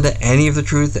tell Linda any of the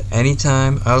truth at any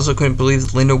time. I also couldn't believe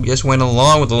that Linda just went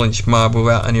along with the lynch mob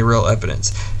without any real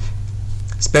evidence,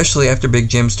 especially after Big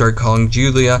Jim started calling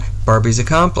Julia Barbie's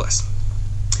accomplice.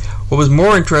 What was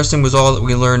more interesting was all that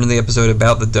we learned in the episode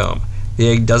about the dome. The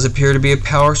egg does appear to be a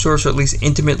power source, or at least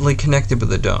intimately connected with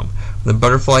the dome. When the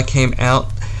butterfly came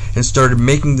out and started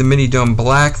making the mini dome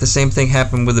black, the same thing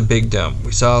happened with the big dome.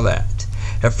 We saw that.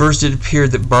 At first it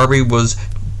appeared that Barbie was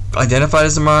identified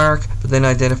as the monarch, but then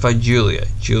identified Julia.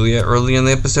 Julia early in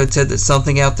the episode said that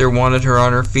something out there wanted her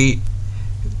on her feet,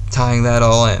 tying that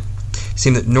all in. It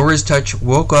seemed that Nora's touch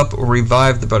woke up or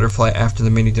revived the butterfly after the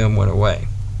mini dome went away.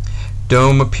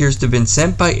 Dome appears to have been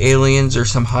sent by aliens or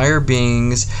some higher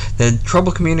beings that had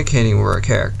trouble communicating with our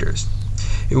characters.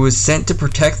 It was sent to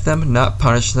protect them, not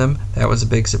punish them. That was a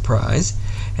big surprise.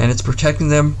 And it's protecting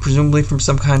them presumably from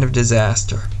some kind of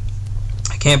disaster.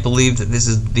 I can't believe that this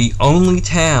is the only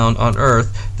town on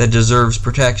Earth that deserves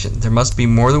protection. There must be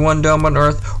more than one dome on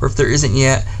Earth, or if there isn't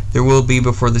yet, there will be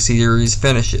before the series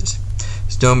finishes.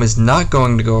 This dome is not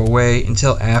going to go away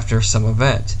until after some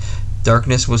event.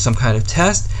 Darkness was some kind of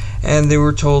test, and they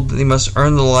were told that they must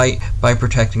earn the light by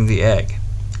protecting the egg.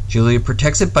 Julia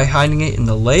protects it by hiding it in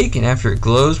the lake, and after it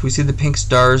glows, we see the pink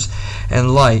stars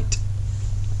and light.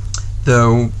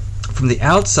 Though, from the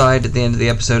outside at the end of the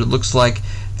episode, it looks like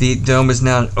the dome is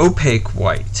now an opaque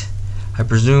white. I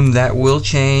presume that will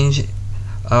change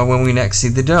when we next see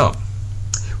the dome.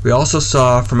 We also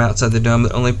saw from outside the dome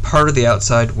that only part of the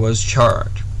outside was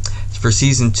charred. As For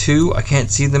season 2, I can't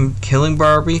see them killing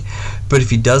Barbie, but if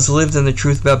he does live, then the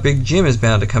truth about Big Jim is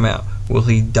bound to come out. Will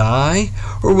he die,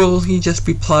 or will he just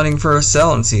be plotting for a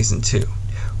cell in season 2?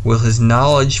 Will his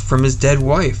knowledge from his dead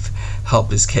wife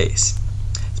help his case?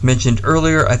 As mentioned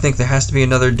earlier, I think there has to be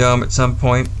another dome at some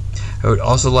point. I would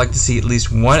also like to see at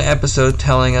least one episode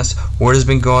telling us what has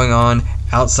been going on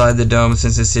outside the dome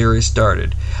since the series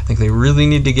started. I think they really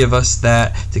need to give us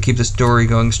that to keep the story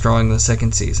going strong in the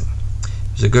second season.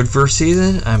 It was a good first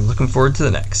season. I'm looking forward to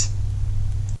the next.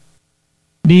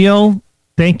 Neil,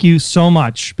 thank you so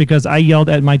much, because I yelled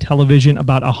at my television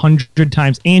about 100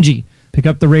 times. Angie, pick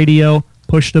up the radio,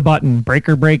 push the button,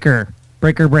 breaker, breaker,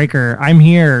 breaker, breaker. I'm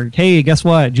here. Hey, guess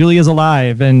what? Julia's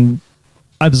alive. And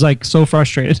I was like so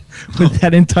frustrated with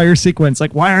that entire sequence.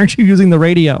 Like, why aren't you using the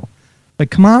radio?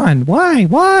 Like, come on.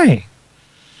 Why?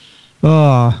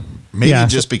 Oh, Maybe yeah,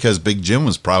 just because Big Jim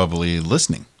was probably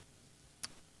listening.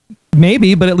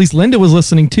 Maybe, but at least Linda was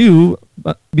listening too,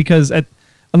 because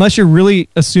unless you're really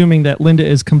assuming that Linda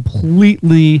is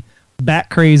completely bat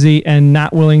crazy and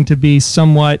not willing to be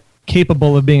somewhat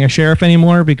capable of being a sheriff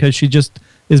anymore because she just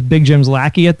is Big Jim's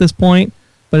lackey at this point.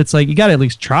 But it's like, you got to at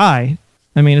least try.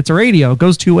 I mean, it's a radio. It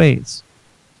goes two ways.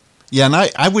 Yeah, and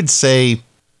I would say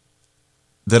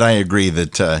that I agree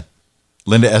that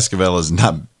Linda Esquivel has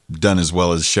not done as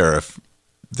well as sheriff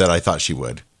that I thought she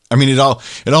would. I mean, it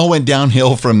all went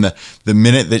downhill from the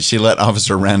minute that she let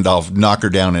Officer Randolph knock her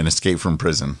down and escape from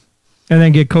prison. And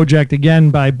then get kojacked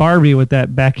again by Barbie with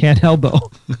that backhand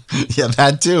elbow. Yeah,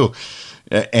 that too.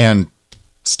 And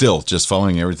still just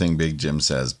following everything Big Jim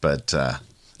says. But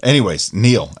anyways,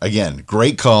 Neil, again,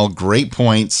 great call, great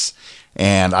points.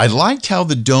 And I liked how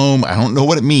the dome, I don't know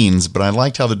what it means, but I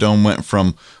liked how the dome went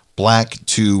from black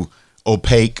to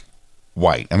opaque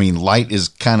white. I mean, light is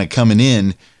kind of coming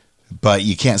in, but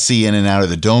you can't see in and out of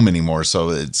the dome anymore. So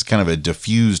it's kind of a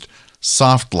diffused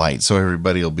soft light. So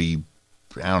everybody will be,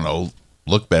 I don't know,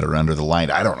 look better under the light.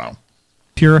 I don't know.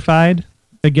 Purified.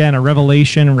 Again, a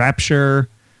revelation, rapture,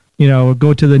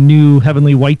 go to the new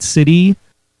heavenly white city.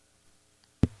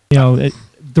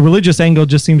 The religious angle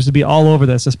just seems to be all over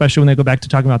this, especially when they go back to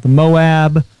talking about the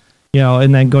Moab,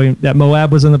 and then going that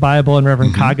Moab was in the Bible and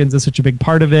Reverend Coggins is such a big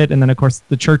part of it. And then, of course,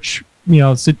 the church,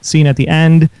 scene at the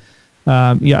end.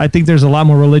 I think there's a lot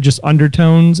more religious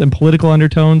undertones and political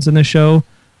undertones in the show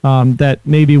that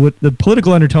maybe the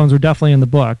political undertones were definitely in the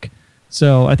book.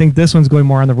 So I think this one's going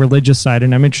more on the religious side,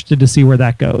 and I'm interested to see where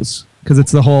that goes, because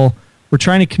it's the whole, we're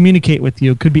trying to communicate with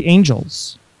you. Could be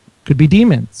angels, could be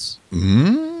demons.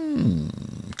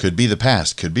 Could be the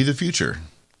past, could be the future,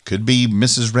 could be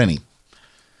Mrs. Rennie.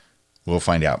 We'll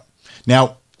find out.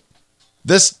 Now,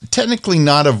 this technically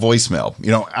not a voicemail.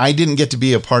 I didn't get to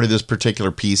be a part of this particular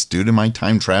piece due to my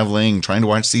time traveling, trying to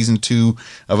watch season 2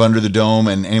 of Under the Dome.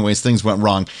 And anyways, things went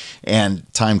wrong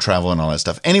and time travel and all that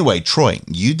stuff. Anyway, Troy,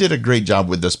 you did a great job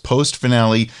with this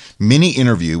post-finale mini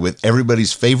interview with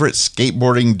everybody's favorite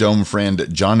skateboarding dome friend,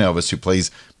 John Elvis, who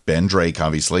plays Ben Drake,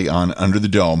 obviously, on Under the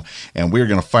Dome. And we're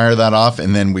going to fire that off.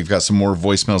 And then we've got some more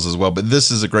voicemails as well. But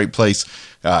this is a great place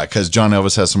because John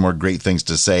Elvis has some more great things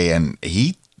to say. And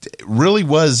he really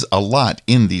was a lot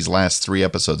in these last 3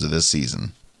 episodes of this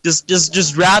season.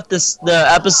 Just wrap the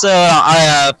episode.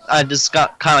 I just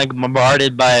got kind of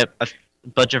bombarded by a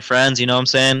bunch of friends. You know what I'm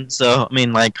saying? So I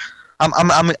mean, like,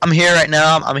 I'm here right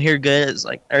now. I'm here good. It's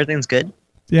like everything's good.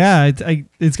 Yeah,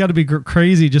 it's got to be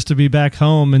crazy just to be back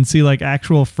home and see like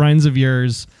actual friends of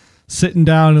yours sitting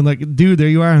down and like, dude, there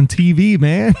you are on TV,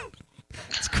 man.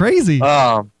 It's crazy.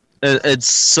 It's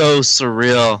so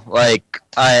surreal. Like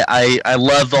I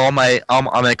love all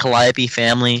my Calliope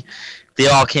family. They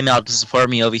all came out to support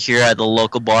me over here at the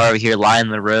local bar over here, Lion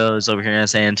the Rose over here in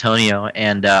San Antonio,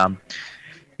 and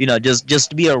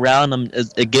just to be around them,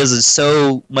 it gives us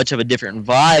so much of a different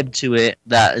vibe to it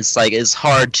that it's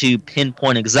hard to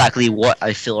pinpoint exactly what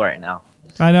I feel right now.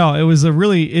 I know. It was a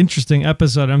really interesting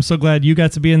episode. I'm so glad you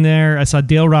got to be in there. I saw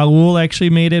Dale Raoul actually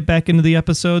made it back into the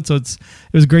episode, so it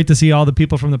was great to see all the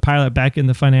people from the pilot back in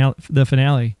the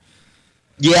finale.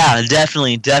 Yeah,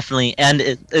 definitely. And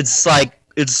it's like,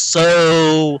 it's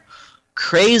so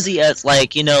crazy. It's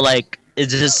like,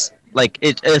 it's just like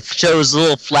it shows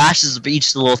little flashes of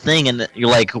each little thing, and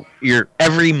you're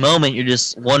every moment you're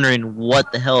just wondering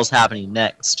what the hell is happening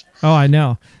next. Oh, I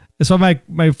know. So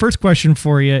my first question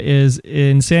for you is,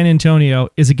 in San Antonio,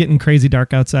 is it getting crazy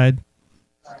dark outside?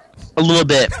 A little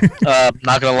bit.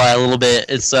 Not gonna lie, a little bit.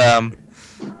 It's hard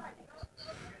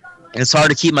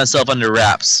to keep myself under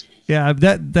wraps. Yeah,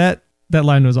 that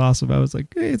line was awesome. I was like,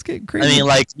 hey, it's getting crazy. I mean,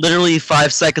 like literally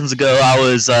 5 seconds ago, I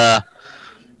was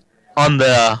on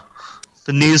the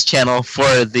news channel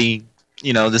for the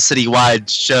the citywide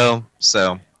show.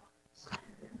 So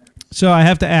I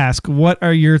have to ask, what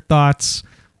are your thoughts?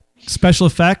 Special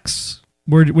effects?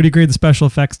 Where would you grade the special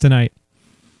effects tonight?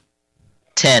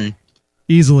 10.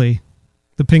 Easily.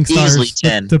 The pink stars. Easily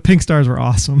 10. The pink stars were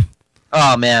awesome.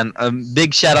 Oh man, a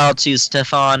big shout out to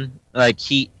Stefan.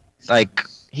 He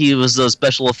was the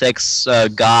special effects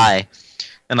guy,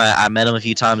 and I met him a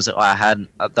few times. I had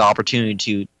the opportunity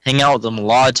to hang out with him a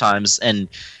lot of times, and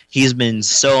he's been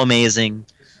so amazing.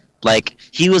 Like,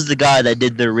 he was the guy that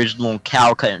did the original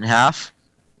cow cut in half.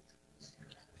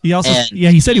 He also,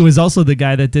 he said he was also the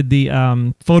guy that did the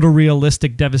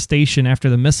photorealistic devastation after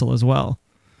the missile as well.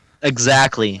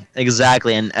 Exactly,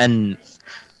 and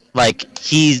like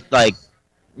he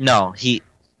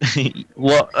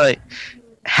well,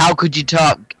 how could you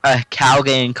top a cow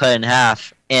getting cut in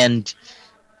half? And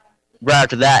right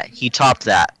after that, he topped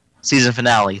that season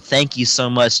finale. Thank you so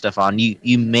much, Stefan.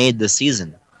 You made the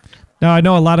season. Now, I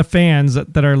know a lot of fans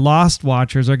that are Lost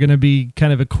watchers are going to be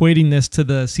kind of equating this to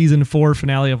the season 4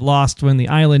 finale of Lost when the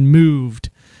island moved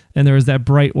and there was that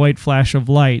bright white flash of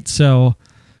light. So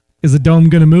is the dome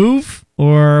going to move,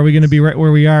 or are we going to be right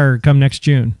where we are come next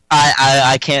June?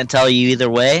 I can't tell you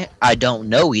either way. I don't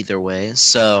know either way.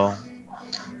 So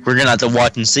we're going to have to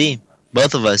watch and see.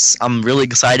 Both of us. I'm really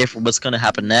excited for what's going to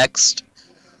happen next.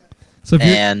 So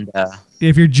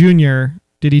if you're Junior,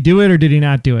 did he do it or did he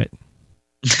not do it?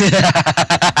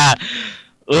 I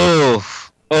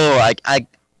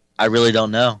really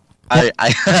don't know.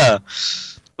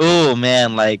 Oh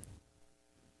man, like,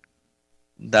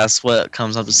 that's what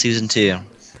comes up to season 2.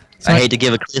 So I hate to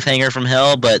give a cliffhanger from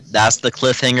hell, but that's the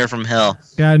cliffhanger from hell.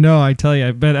 Yeah, no, I tell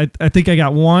you, but I think I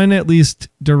got one at least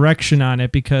direction on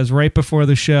it, because right before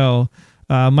the show,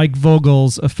 Mike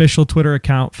Vogel's official Twitter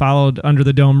account followed Under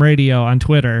the Dome Radio on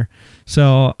Twitter.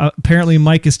 So apparently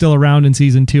Mike is still around in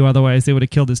season 2. Otherwise, they would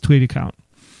have killed his tweet account.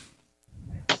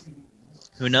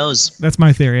 Who knows? That's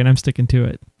my theory, and I'm sticking to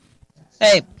it.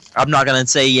 Hey, I'm not going to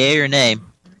say yay or nay.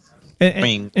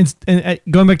 And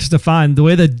going back to Stefan, the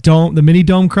way the mini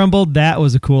dome crumbled, that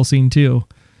was a cool scene too.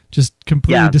 Just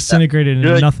completely disintegrated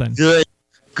into nothing.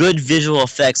 Good visual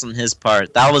effects on his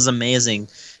part. That was amazing.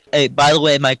 Hey, by the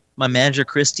way, my manager,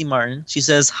 Christy Martin, she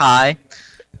says hi,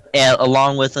 and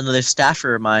along with another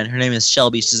staffer of mine. Her name is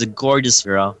Shelby. She's a gorgeous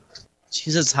girl.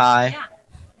 She says hi,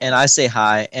 and I say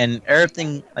hi, and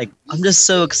everything. Like, I'm just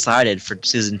so excited for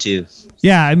season 2.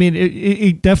 Yeah, I mean,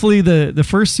 it definitely, the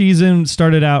first season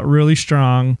started out really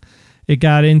strong. It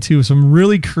got into some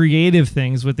really creative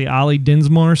things with the Ollie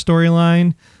Dinsmore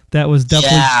storyline that was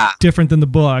definitely different than the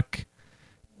book.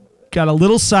 Got a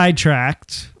little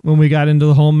sidetracked when we got into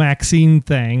the whole Maxine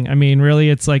thing. I mean,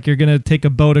 really, it's like you're going to take a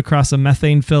boat across a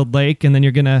methane-filled lake, and then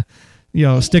you're going to,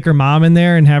 stick her mom in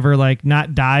there and have her, like,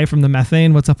 not die from the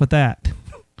methane. What's up with that?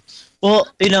 Well,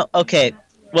 okay.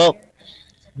 Well,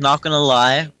 not going to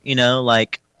lie,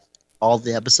 like, all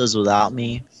the episodes without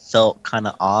me felt kind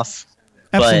of off.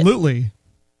 Absolutely.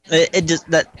 It just,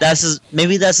 that's just,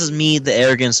 maybe that's just me, the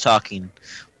arrogance talking,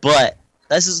 but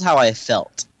this is how I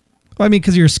felt. Well, I mean,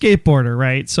 because you're a skateboarder,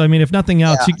 right? So, I mean, if nothing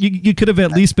else, you could have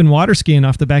at least been water skiing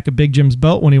off the back of Big Jim's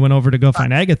boat when he went over to go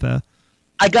find Agatha.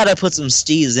 I got to put some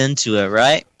steez into it,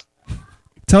 right?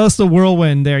 Tell us the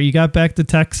whirlwind there. You got back to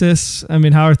Texas. I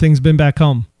mean, how are things been back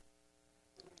home?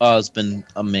 Oh, it's been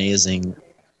amazing.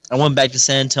 I went back to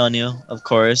San Antonio, of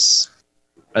course.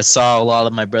 I saw a lot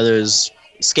of my brothers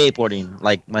skateboarding,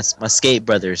 like my skate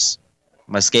brothers.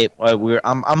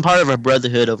 I'm part of a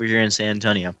brotherhood over here in San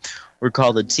Antonio. We're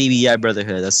called the TBI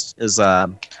Brotherhood. That's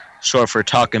short for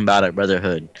Talking About It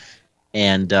Brotherhood.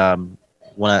 And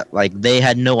they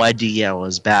had no idea I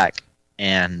was back,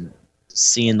 and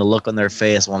seeing the look on their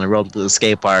face when I rolled through the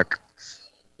skate park,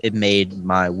 it made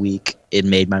my week. It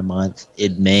made my month.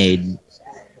 It made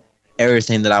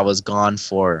everything that I was gone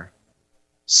for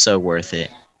so worth it.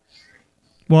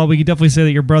 Well, we could definitely say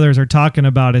that your brothers are talking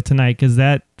about it tonight, because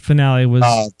that finale was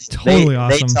totally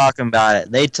awesome. They talking about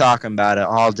it. They talking about it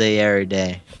all day, every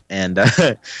day. And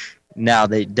now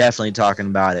they definitely talking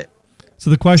about it. So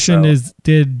the question is,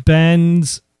 did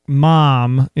Ben's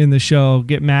mom in the show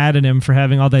get mad at him for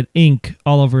having all that ink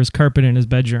all over his carpet in his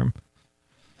bedroom?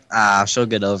 She'll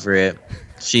get over it.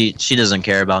 She doesn't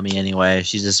care about me anyway.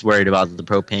 She's just worried about the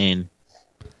propane.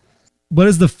 What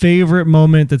is the favorite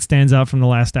moment that stands out from the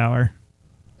last hour?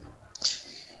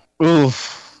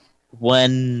 Oof.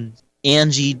 When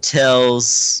Angie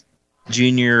tells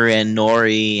Junior and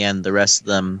Nori and the rest of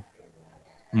them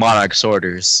Monarch's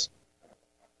orders.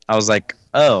 I was like,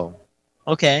 oh,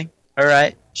 okay, all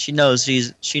right. She knows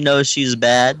she's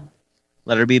bad.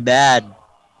 Let her be bad.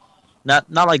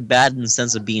 Not like bad in the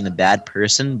sense of being a bad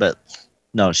person, but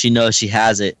No, she knows she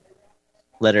has it.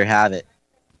 Let her have it.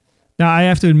 Now, I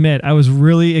have to admit, I was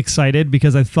really excited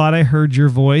because I thought I heard your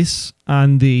voice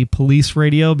on the police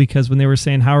radio, because when they were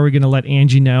saying, how are we going to let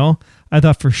Angie know? I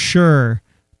thought for sure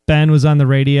Ben was on the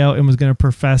radio and was going to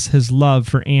profess his love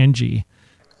for Angie.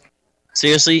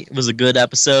 Seriously, it was a good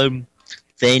episode.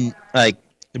 The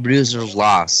producers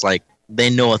lost. They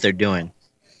know what they're doing.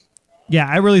 Yeah,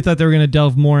 I really thought they were going to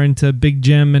delve more into Big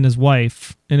Jim and his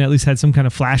wife and at least had some kind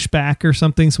of flashback or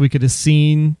something so we could have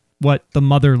seen what the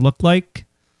mother looked like.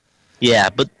 Yeah,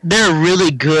 but they're really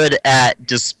good at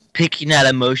just picking at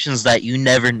emotions that you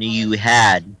never knew you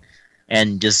had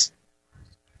and just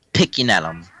picking at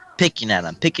them, just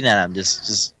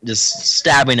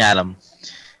stabbing at them.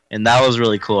 And that was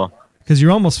really cool. Because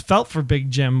you almost felt for Big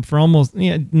Jim for almost,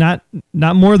 not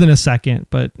more than a second,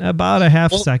 but about a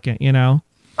half second,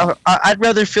 I'd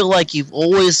rather feel like you've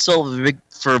always felt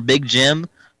for Big Jim,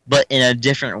 but in a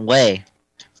different way.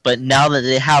 But now that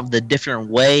they have the different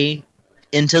way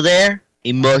into there,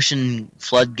 emotion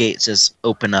floodgates just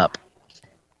open up.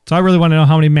 So I really want to know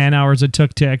how many man hours it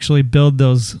took to actually build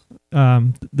those,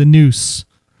 the noose,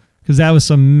 because that was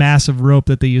some massive rope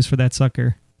that they used for that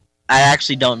sucker. I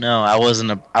actually don't know. I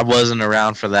wasn't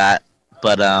around for that,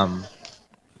 but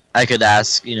I could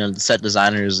ask, the set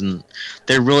designers, and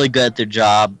they're really good at their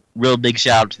job. Real big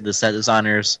shout out to the set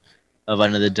designers of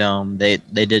Under the Dome. They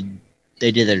did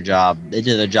their job. They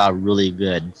did their job really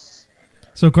good.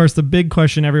 So, of course, the big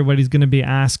question everybody's going to be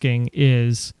asking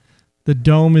is, the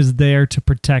dome is there to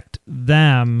protect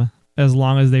them as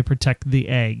long as they protect the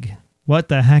egg. What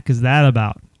the heck is that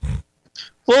about?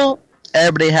 Well,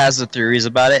 everybody has their theories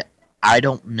about it. I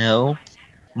don't know.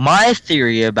 My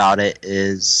theory about it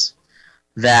is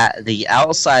that the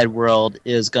outside world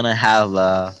is going to have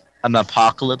an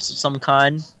apocalypse of some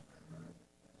kind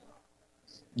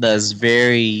that's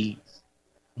very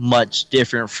much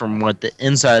different from what the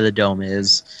inside of the dome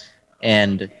is,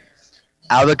 and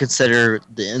I would consider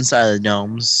the inside of the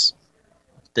domes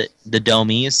the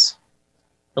domies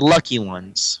the lucky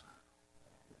ones.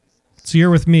 So you're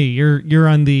with me. You're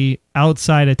on the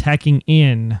outside attacking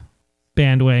in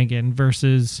bandwagon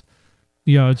versus,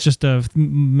 it's just a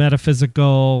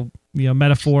metaphysical,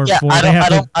 metaphor for they have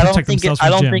to protect themselves from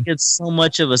Jim. I don't think it's so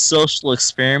much of a social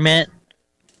experiment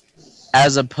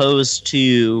as opposed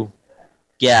to,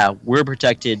 we're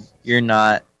protected, you're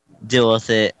not, deal with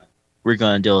it, we're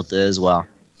going to deal with it as well.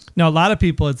 Now, a lot of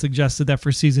people had suggested that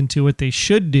for season 2, what they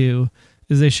should do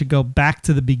is they should go back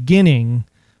to the beginning,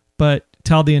 but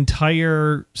tell the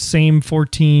entire same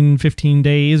 14, 15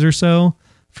 days or so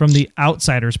from the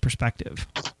outsider's perspective.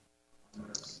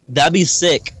 That'd be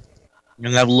sick.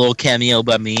 And have a little cameo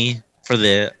by me for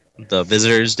the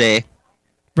Visitors Day.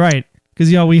 Right.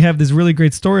 Because, we have these really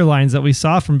great storylines that we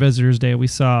saw from Visitors Day. We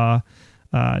saw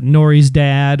Nori's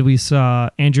dad. We saw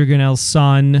Andrew Gunnell's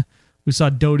son. We saw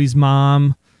Dodie's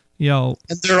mom. And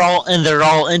they're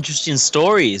all interesting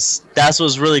stories. That's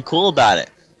what's really cool about it.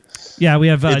 Yeah, we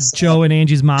have Joe and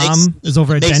Angie's mom is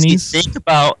over at Denny's.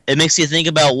 It makes you think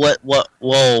about what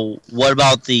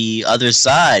about the other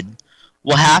side?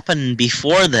 What happened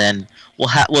before then?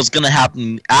 What's going to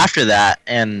happen after that?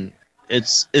 And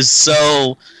it's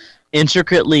so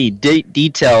intricately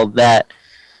detailed that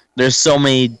there's so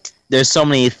many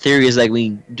theories that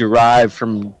we derive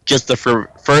from just the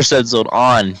first episode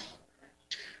on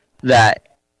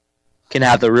that can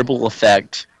have the ripple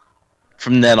effect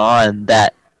from then on,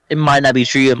 that it might not be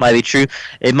true, it might be true,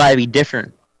 it might be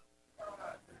different.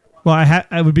 Well,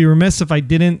 I would be remiss if I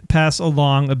didn't pass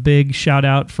along a big shout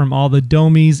out from all the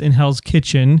Domies in Hell's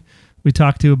Kitchen. We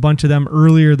talked to a bunch of them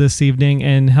earlier this evening,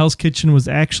 and Hell's Kitchen was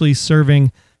actually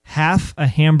serving half a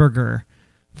hamburger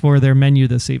for their menu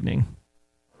this evening.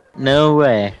 No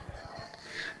way.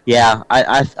 Yeah,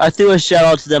 I threw a shout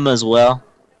out to them as well.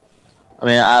 I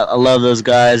mean, I love those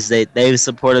guys. They've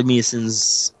supported me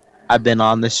since I've been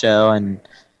on the show, and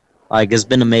it's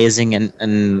been amazing,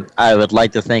 and I would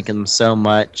like to thank them so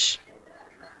much.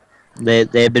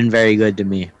 They've been very good to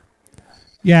me.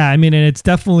 Yeah, I mean, and it's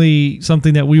definitely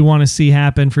something that we want to see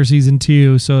happen for season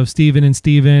 2. So if Steven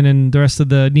and the rest of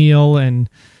the Neil and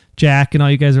Jack and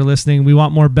all you guys are listening, we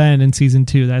want more Ben in season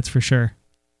 2, that's for sure.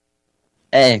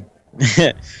 Hey,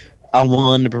 I'm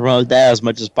willing to promote that as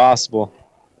much as possible.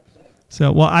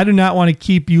 So, well, I do not want to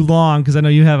keep you long because I know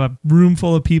you have a room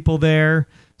full of people there.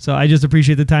 So I just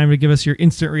appreciate the time to give us your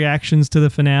instant reactions to the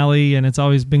finale. And it's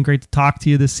always been great to talk to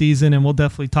you this season. And we'll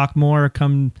definitely talk more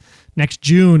come next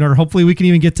June, or hopefully we can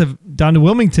even get down to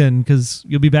Wilmington because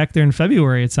you'll be back there in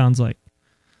February, it sounds like.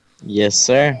 Yes,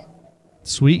 sir.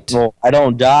 Sweet. Well, I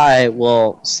don't die.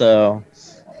 Well, so,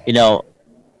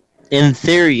 in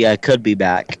theory, I could be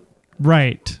back.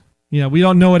 Right. Yeah, we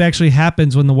don't know what actually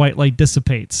happens when the white light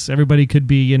dissipates. Everybody could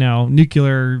be,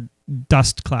 nuclear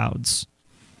dust clouds.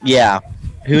 Yeah,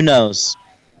 who knows?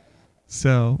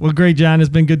 So, well, great, John. It's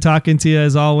been good talking to you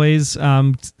as always.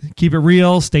 Keep it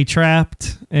real, stay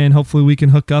trapped, and hopefully we can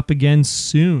hook up again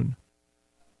soon.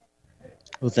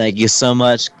 Well, thank you so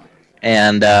much,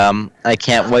 and I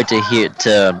can't wait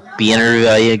to be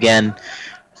interviewed you again.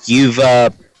 You've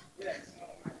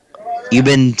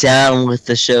been down with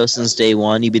the show since day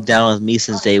one. You've been down with me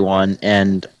since day one,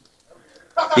 and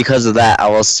because of that, I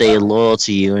will stay loyal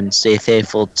to you and stay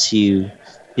faithful to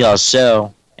y'all's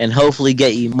show, and hopefully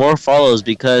get you more follows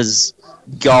because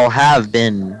y'all have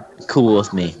been cool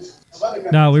with me.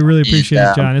 No, we really appreciate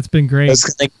it, John. It's been great.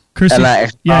 Chrissy, and I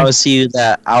promise you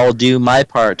that I will do my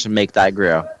part to make that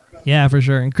grow. Yeah, for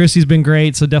sure. And Chrissy's been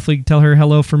great, so definitely tell her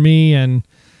hello for me, and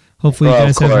hopefully you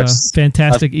guys have a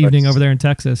fantastic evening over there in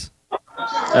Texas.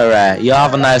 All right. Y'all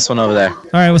have a nice one over there. All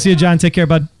right, we'll see you, John. Take care,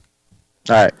 bud.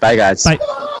 All right. Bye, guys. Bye.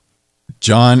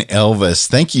 John Elvis,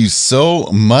 thank you so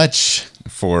much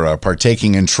for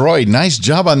partaking in Troy. Nice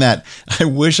job on that. I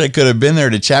wish I could have been there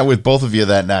to chat with both of you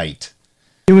that night.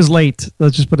 It was late.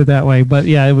 Let's just put it that way. But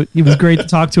yeah, it was great to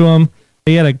talk to him.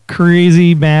 He had a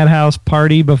crazy madhouse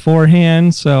party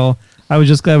beforehand, so I was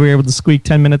just glad we were able to squeak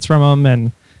 10 minutes from him.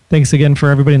 And thanks again for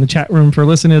everybody in the chat room for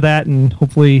listening to that, and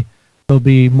hopefully they'll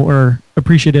be more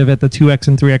appreciative at the 2x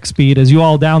and 3x speed as you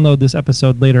all download this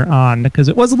episode later on, because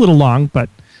it was a little long, but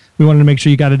we wanted to make sure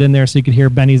you got it in there so you could hear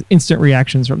Benny's instant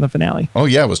reactions from the finale. Oh,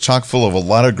 yeah, it was chock full of a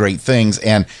lot of great things,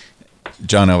 and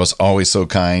John Elvis, always so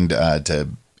kind to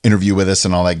interview with us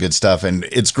and all that good stuff, and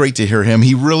it's great to hear him.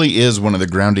 He really is one of the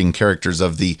grounding characters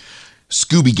of the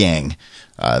Scooby Gang,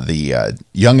 the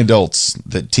young adults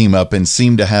that team up and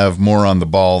seem to have more on the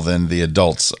ball than the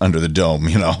adults under the dome,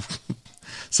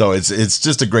 So it's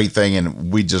just a great thing,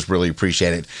 and we just really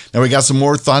appreciate it. Now, we got some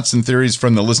more thoughts and theories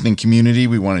from the listening community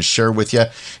we want to share with you,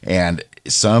 and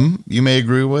some you may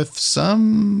agree with,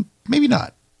 some maybe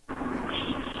not.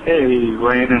 Hey,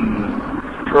 Wayne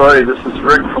and Troy, this is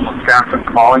Rick from Wisconsin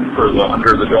calling for the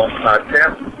Under the Dome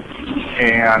podcast,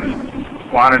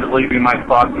 and wanted to leave you my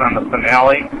thoughts on the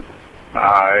finale.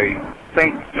 I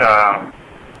think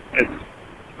it's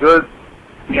good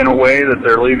in a way that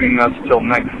they're leaving us till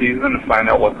next season to find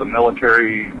out what the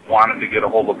military wanted to get a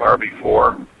hold of Barbie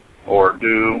for or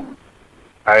do.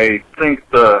 I think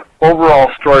the overall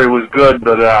story was good,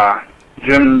 but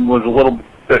Jim was a little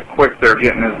bit quick there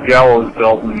getting his gallows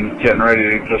built and getting ready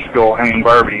to just go hang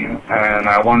Barbie, and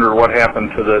I wonder what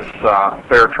happened to this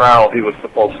fair trial he was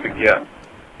supposed to get.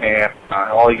 And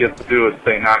all he gets to do is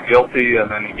say not guilty,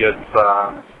 and then he gets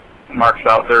marched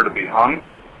out there to be hung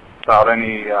without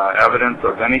any evidence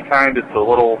of any kind. It's a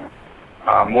little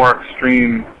more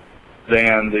extreme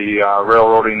than the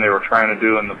railroading they were trying to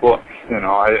do in the book.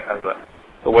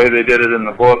 The way they did it in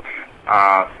the book,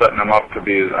 setting him up to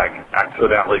be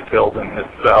accidentally killed in his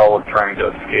cell and trying to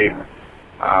escape,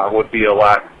 would be a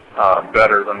lot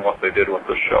better than what they did with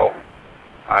the show.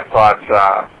 I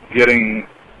thought getting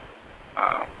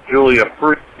Julia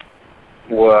free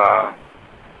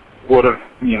would have,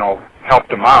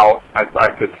 helped him out. I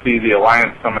could see the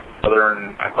alliance coming together,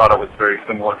 and I thought it was very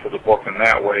similar to the book in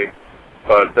that way.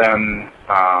 But then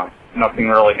nothing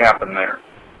really happened there,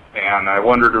 and I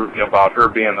wondered about her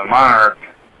being the monarch.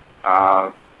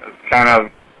 It kind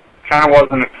of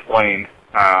wasn't explained,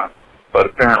 but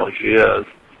apparently she is.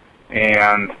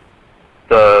 And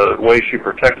the way she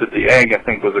protected the egg, I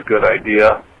think, was a good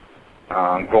idea.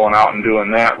 Going out and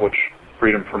doing that, which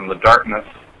freed him from the darkness.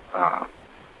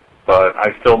 But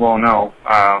I still don't know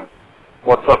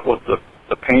what's up with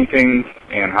the paintings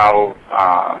and how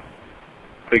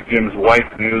Big Jim's wife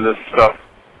knew this stuff.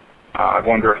 I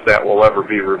wonder if that will ever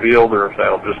be revealed or if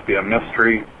that'll just be a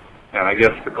mystery. And I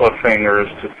guess the cliffhanger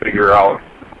is to figure out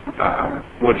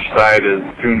which side is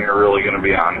Junior really going to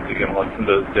be on. Is he going to listen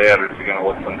to his dad, or is he going to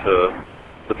listen to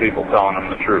the people telling him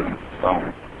the truth? So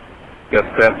I guess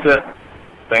that's it.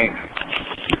 Thanks.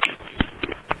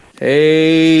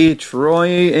 Hey,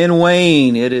 Troy and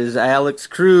Wayne, it is Alex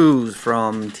Cruz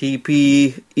from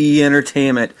TPE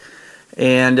Entertainment,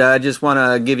 and I just want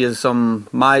to give you some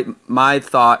my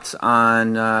thoughts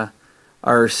on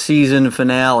our season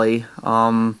finale.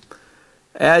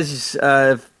 As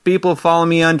people follow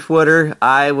me on Twitter,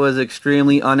 I was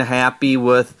extremely unhappy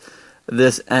with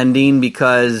this ending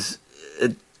because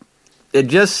it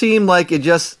just seemed like it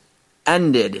just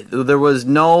ended. There was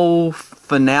no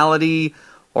finality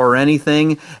or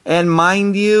anything. And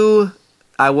mind you,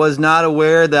 I was not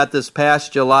aware that this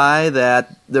past July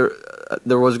that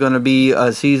there was going to be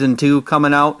a season 2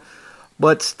 coming out.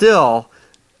 But still,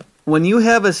 when you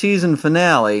have a season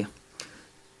finale,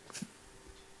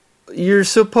 you're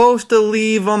supposed to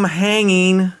leave them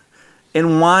hanging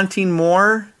and wanting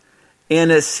more,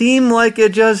 and it seemed like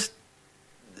it just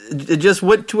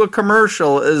went to a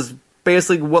commercial is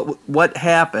basically what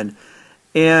happened.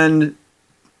 And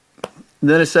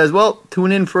then it says, well,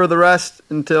 tune in for the rest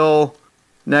until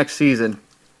next season.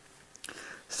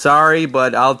 Sorry,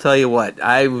 but I'll tell you what,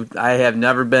 I have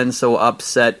never been so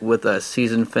upset with a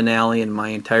season finale in my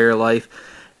entire life,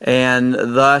 and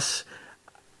thus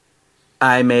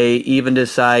I may even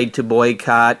decide to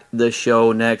boycott the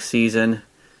show next season.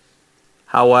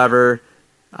 However,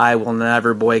 I will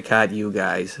never boycott you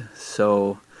guys.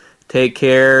 So take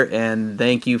care, and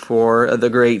thank you for the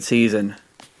great season.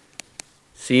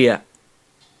 See ya.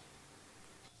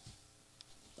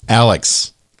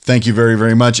 Alex, thank you very,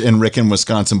 very much. And Rick in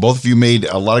Wisconsin. Both of you made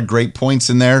a lot of great points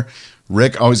in there.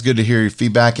 Rick, always good to hear your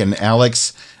feedback. And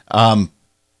Alex,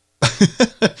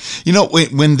 you know,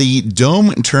 when the dome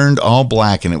turned all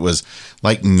black and it was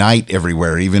like night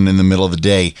everywhere, even in the middle of the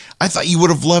day, I thought you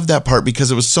would have loved that part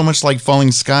because it was so much like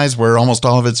Falling Skies, where almost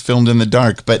all of it's filmed in the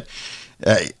dark. But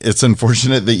it's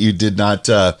unfortunate that you did not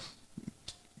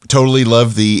totally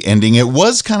love the ending. It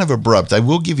was kind of abrupt. I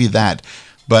will give you that.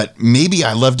 But maybe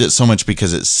I loved it so much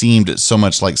because it seemed so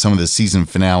much like some of the season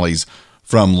finales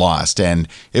from Lost. And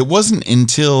it wasn't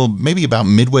until maybe about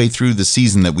midway through the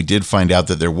season that we did find out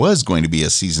that there was going to be a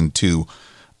season 2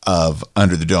 of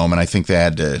Under the Dome. And I think they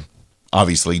had to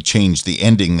obviously change the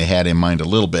ending they had in mind a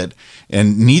little bit.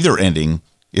 And neither ending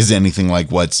is anything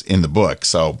like what's in the book.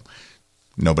 So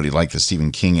nobody liked the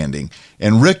Stephen King ending.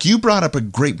 And Rick, you brought up a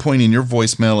great point in your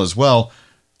voicemail as well.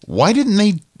 Why didn't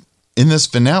they, in this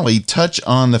finale, touch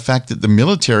on the fact that the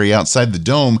military outside the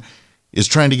dome is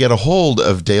trying to get a hold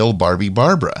of Dale, Barbie,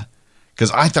 Barbara? Because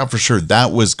I thought for sure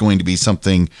that was going to be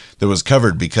something that was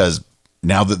covered, because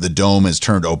now that the dome is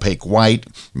turned opaque white,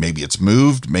 maybe it's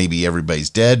moved, maybe everybody's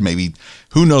dead, maybe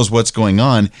who knows what's going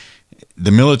on.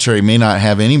 The military may not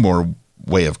have any more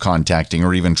way of contacting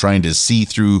or even trying to see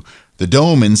through the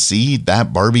dome and see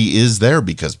that Barbie is there,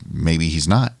 because maybe he's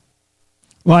not.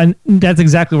 Well, and that's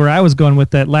exactly where I was going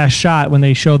with that last shot when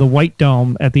they show the white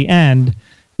dome at the end.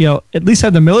 You know, at least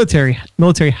have the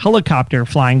military helicopter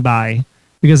flying by,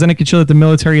 because then it could show that the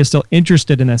military is still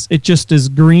interested in this. It just is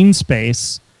green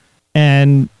space,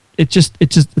 and it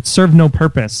served no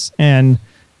purpose. And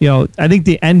you know, I think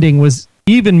the ending was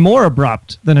even more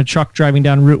abrupt than a truck driving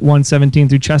down Route 117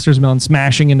 through Chester's Mill and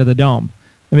smashing into the dome.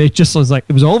 I mean, it just was like,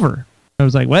 it was over. I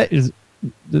was like, what is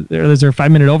there a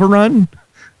 5-minute overrun?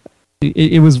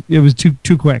 It was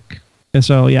too quick. And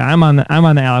so yeah, I'm on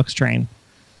the Alex train.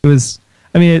 It was,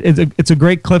 I mean, it's a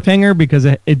great cliffhanger because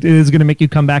it is going to make you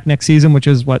come back next season, which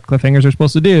is what cliffhangers are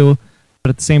supposed to do. But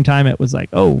at the same time, it was like,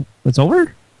 oh, it's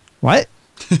over? What?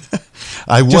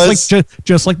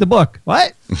 Just like the book.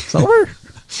 What? It's over?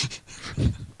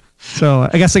 So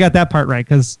I guess I got that part right,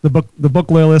 because the book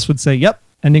loyalist would say, yep,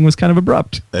 ending was kind of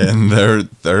abrupt. And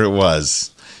there it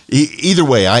was. Either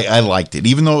way, I liked it.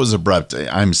 Even though it was abrupt,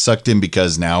 I'm sucked in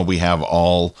because now we have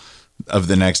all of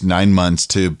the next 9 months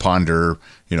to ponder,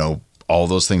 you know, all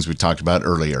those things we talked about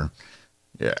earlier.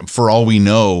 Yeah, for all we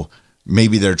know,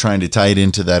 maybe they're trying to tie it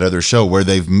into that other show where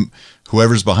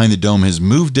whoever's behind the dome has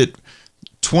moved it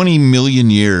 20 million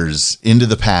years into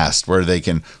the past, where they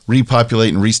can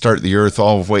repopulate and restart the earth.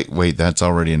 Wait, that's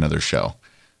already another show.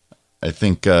 I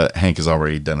think Hank has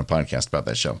already done a podcast about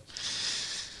that show.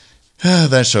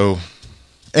 That show.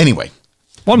 Anyway.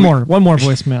 One more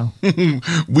voicemail.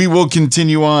 We will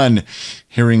continue on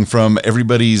hearing from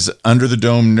everybody's Under the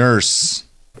Dome nurse.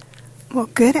 Well,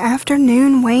 good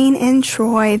afternoon, Wayne and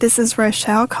Troy. This is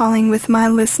Rochelle calling with my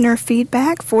listener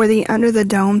feedback for the Under the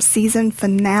Dome season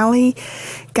finale.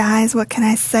 Guys, what can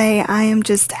I say? I am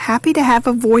just happy to have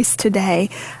a voice today.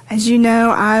 As you know,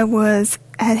 I was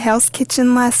at Hell's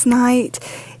Kitchen last night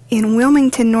in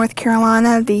Wilmington, North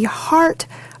Carolina, the heart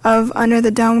of Under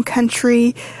the Dome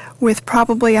country, with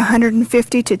probably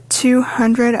 150 to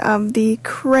 200 of the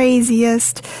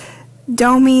craziest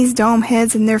domies, dome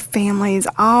heads, and their families,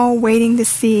 all waiting to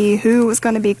see who was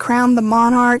going to be crowned the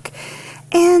monarch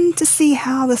and to see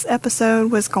how this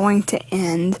episode was going to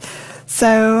end.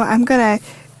 So I'm going to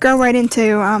go right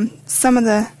into some of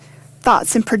the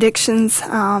thoughts and predictions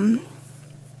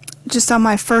just on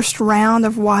my first round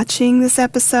of watching this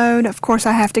episode. Of course,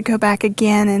 I have to go back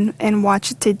again and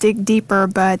watch it to dig deeper,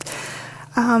 but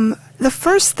the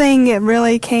first thing that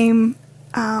really came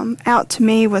out to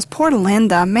me was poor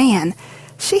Linda. Man,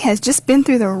 she has just been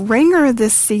through the ringer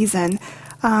this season.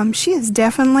 She has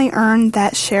definitely earned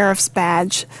that sheriff's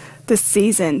badge this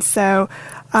season. So,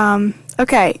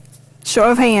 okay,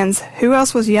 show of hands. Who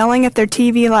else was yelling at their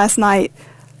TV last night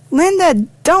Linda,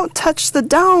 don't touch the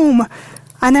dome.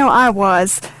 I know I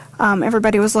was.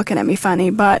 Everybody was looking at me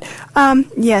funny, but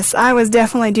yes, I was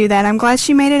definitely do that. I'm glad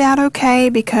she made it out okay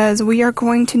because we are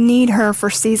going to need her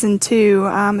for season 2,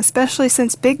 especially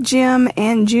since Big Jim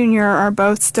and Junior are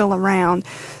both still around.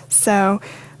 So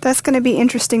that's going to be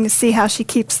interesting to see how she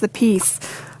keeps the peace.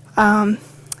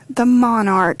 The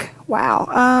Monarch.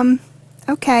 Wow.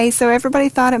 Okay, so everybody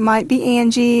thought it might be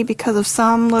Angie because of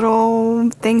some little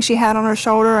thing she had on her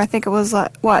shoulder. I think it was, a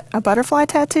butterfly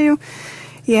tattoo?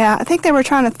 Yeah, I think they were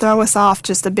trying to throw us off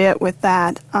just a bit with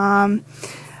that.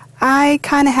 I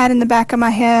kind of had in the back of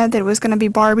my head that it was going to be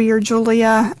Barbie or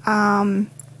Julia. I'm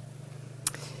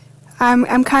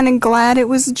kind of glad it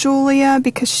was Julia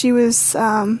because she wasn't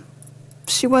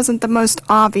the most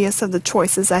obvious of the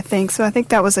choices, I think. So I think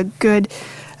that was a good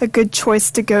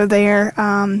choice to go there.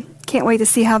 Can't wait to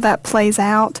see how that plays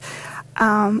out.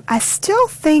 I still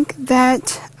think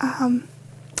that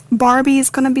Barbie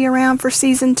is going to be around for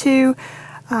season 2.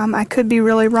 I could be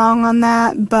really wrong on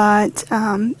that, but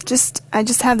I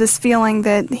just have this feeling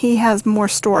that he has more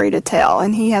story to tell,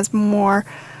 and he has more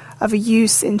of a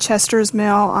use in Chester's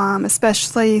Mill,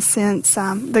 especially since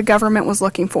the government was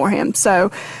looking for him. So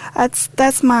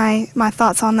that's my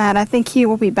thoughts on that. I think he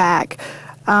will be back.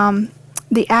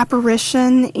 The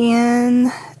apparition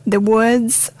in the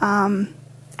woods,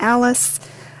 Alice,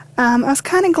 I was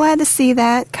kind of glad to see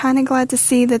that,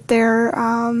 that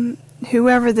they're,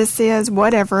 whoever this is,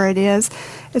 whatever it is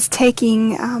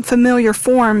taking familiar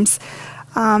forms.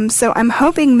 So I'm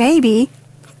hoping maybe,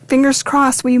 fingers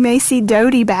crossed, we may see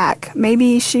Dodie back.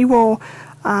 Maybe she will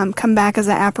come back as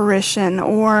an apparition,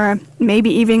 or maybe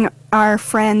even our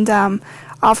friend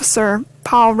Officer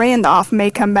Paul Randolph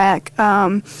may come back.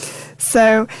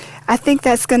 So I think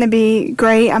that's going to be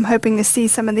great. I'm hoping to see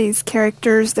some of these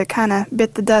characters that kind of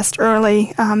bit the dust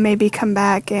early maybe come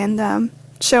back and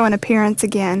show an appearance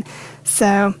again.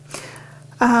 So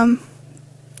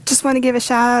just want to give a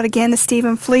shout out again to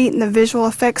Stephen Fleet and the visual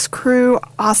effects crew.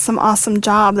 Awesome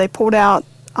job. They pulled out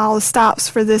all the stops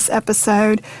for this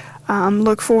episode.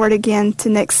 Look forward again to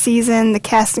next season. The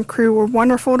cast and crew were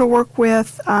wonderful to work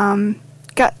with.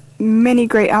 Got many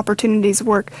great opportunities to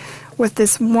work with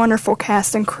this wonderful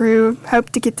cast and crew. Hope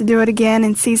to get to do it again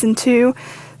in season 2.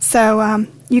 So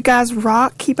you guys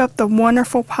rock. Keep up the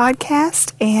wonderful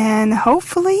podcast, and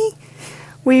hopefully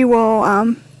we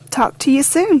will talk to you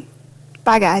soon.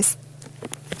 Bye, guys.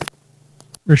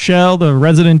 Rochelle, the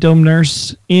resident dome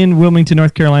nurse in Wilmington,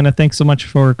 North Carolina, thanks so much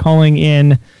for calling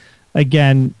in.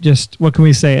 Again, just what can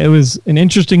we say? It was an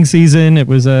interesting season. It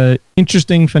was an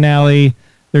interesting finale.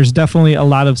 There's definitely a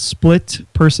lot of split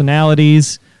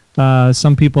personalities.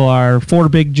 Some people are for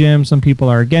Big Jim. Some people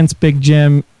are against Big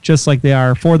Jim, just like they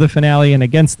are for the finale and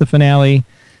against the finale.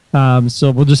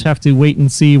 So we'll just have to wait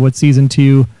and see what season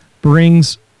 2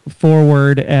 brings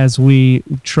forward as we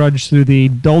trudge through the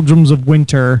doldrums of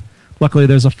winter. Luckily,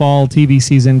 there's a fall TV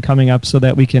season coming up so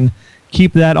that we can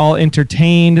keep that all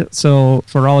entertained. So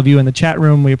for all of you in the chat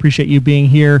room, we appreciate you being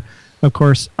here, of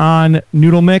course, on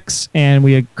Noodle Mix, and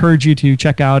we encourage you to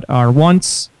check out our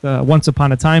Once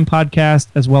Upon a Time podcast,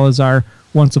 as well as our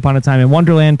Once Upon a Time in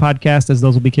Wonderland podcast, as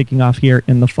those will be kicking off here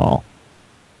in the fall.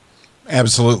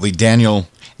 Absolutely. Daniel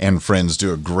and friends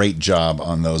do a great job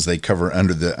on those. They cover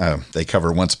they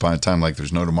cover Once Upon a Time like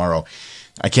there's no tomorrow.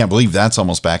 I can't believe that's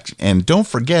almost back. And don't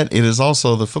forget, it is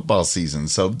also the football season.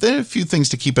 So there are a few things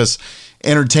to keep us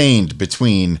entertained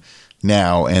between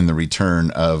now and the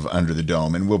return of Under the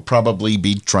Dome. And we'll probably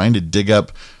be trying to dig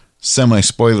up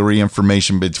semi-spoilery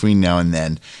information between now and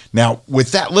then. Now,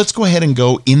 with that, let's go ahead and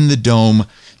go in the Dome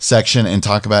section and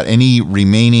talk about any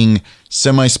remaining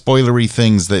semi-spoilery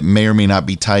things that may or may not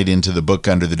be tied into the book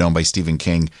Under the Dome by Stephen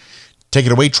King. Take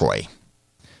it away, Troy.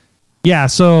 Yeah,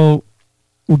 so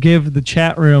we'll give the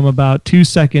chat room about 2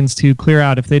 seconds to clear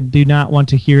out if they do not want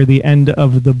to hear the end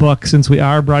of the book, since we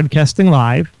are broadcasting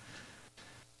live.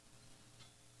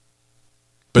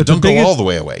 But don't go all the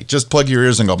way away. Just plug your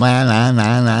ears and go nah, nah,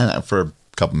 nah, nah, for a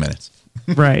couple minutes.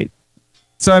 Right.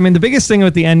 So, I mean, the biggest thing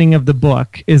with the ending of the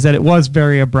book is that it was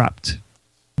very abrupt.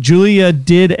 Julia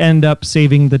did end up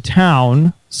saving the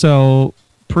town, so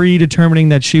predetermining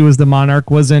that she was the monarch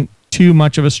wasn't too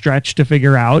much of a stretch to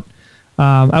figure out.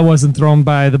 I wasn't thrown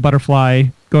by the butterfly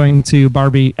going to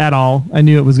Barbie at all. I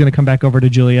knew it was going to come back over to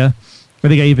Julia. I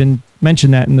think I even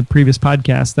mentioned that in the previous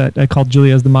podcast, that I called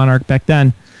Julia as the monarch back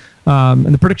then. And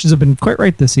the predictions have been quite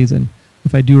right this season,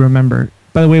 if I do remember.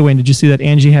 By the way, Wayne, did you see that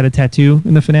Angie had a tattoo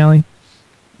in the finale?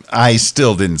 I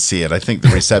still didn't see it. I think the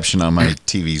reception on my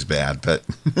TV's bad, but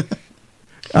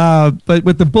but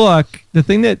with the book, the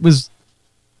thing that was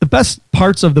the best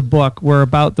parts of the book were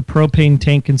about the propane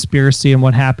tank conspiracy and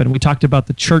what happened. We talked about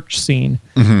the church scene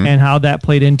and how that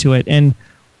played into it. And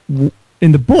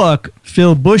in the book,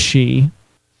 Phil Bushy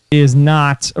is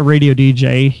not a radio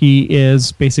DJ. He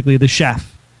is basically the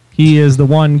chef. He is the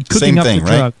one cooking up the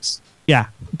drugs. Yeah,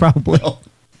 probably. Well.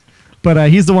 But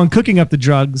he's the one cooking up the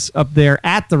drugs up there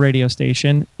at the radio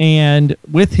station. And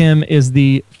with him is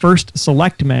the first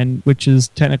selectman, which is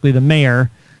technically the mayor.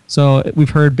 So we've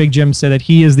heard Big Jim say that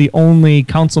he is the only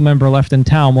council member left in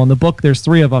town. Well, in the book, there's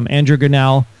three of them: Andrew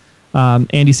Grinnell,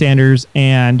 Andy Sanders,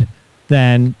 and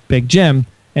then Big Jim.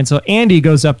 And so Andy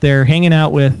goes up there hanging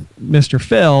out with Mr.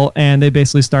 Phil, and they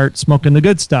basically start smoking the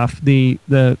good stuff, the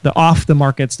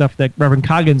off-the-market stuff that Reverend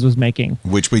Coggins was making.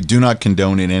 Which we do not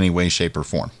condone in any way, shape, or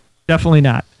form. Definitely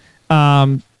not.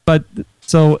 But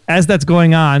so as that's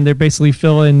going on, they're basically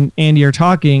Phil and Andy are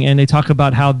talking, and they talk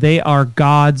about how they are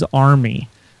God's army.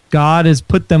 God has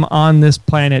put them on this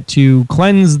planet to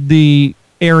cleanse the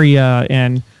area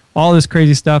and all this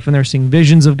crazy stuff, and they're seeing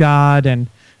visions of God, and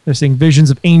they're seeing visions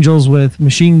of angels with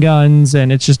machine guns,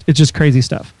 and it's just crazy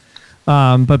stuff.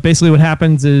 But basically what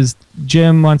happens is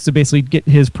Jim wants to basically get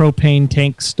his propane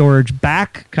tank storage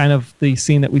back, kind of the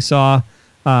scene that we saw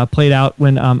played out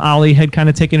when Ollie had kind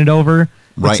of taken it over,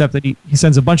 except that he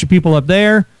sends a bunch of people up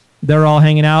there. They're all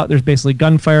hanging out. There's basically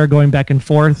gunfire going back and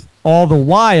forth, all the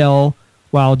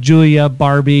while Julia,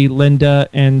 Barbie, Linda,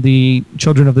 and the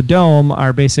children of the Dome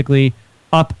are basically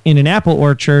up in an apple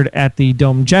orchard at the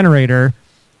Dome generator.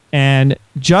 And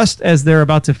just as they're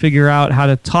about to figure out how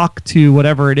to talk to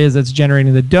whatever it is that's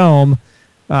generating the Dome,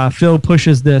 Phil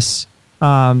pushes this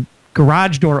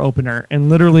garage door opener, and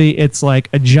literally it's like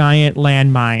a giant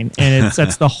landmine, and it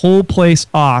sets the whole place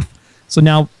off. So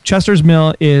now Chester's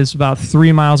Mill is about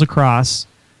 3 miles across,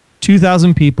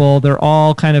 2,000 people. They're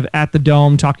all kind of at the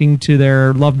Dome talking to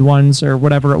their loved ones or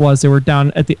whatever it was. They were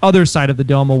down at the other side of the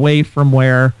Dome, away from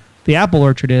where the apple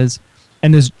orchard is,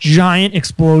 and this giant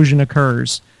explosion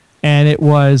occurs. And it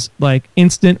was like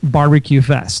instant barbecue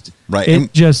fest. Right.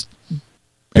 It just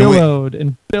billowed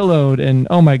and billowed, and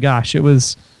oh my gosh, it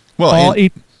was all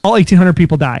 1,800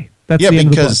 people die. That's the end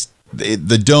of the book.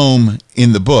 The Dome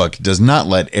in the book does not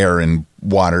let air and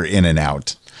water in and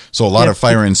out. So a lot of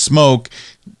fire and smoke.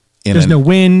 There's no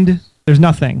wind. There's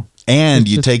nothing. And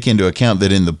you take into account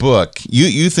that in the book,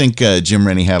 you think Jim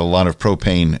Rennie had a lot of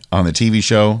propane on the TV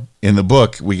show. In the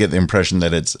book, we get the impression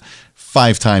that it's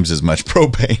 5 times as much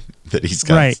propane that he's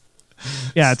got. Right.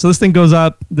 Yeah, so this thing goes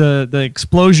up, the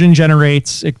explosion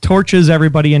generates, it torches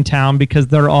everybody in town because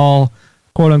they're all,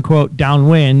 quote unquote,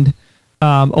 downwind,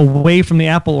 away from the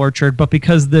apple orchard. But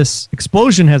because this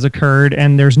explosion has occurred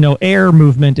and there's no air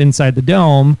movement inside the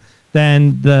Dome,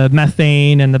 then the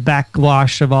methane and the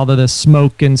backwash of all of the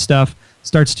smoke and stuff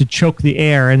starts to choke the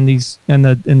air, and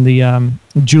the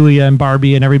Julia and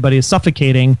Barbie and everybody is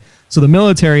suffocating. So the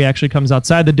military actually comes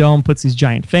outside the Dome, puts these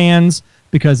giant fans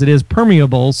because it is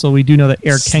permeable, so we do know that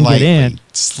air can get in.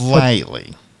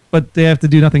 Slightly. But they have to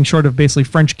do nothing short of basically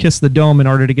French kiss the Dome in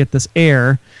order to get this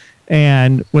air.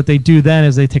 And what they do then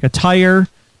is they take a tire,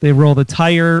 they roll the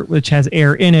tire, which has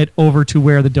air in it, over to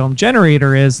where the Dome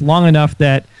generator is, long enough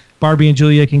that Barbie and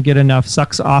Julia can get enough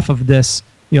sucks off of this,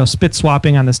 spit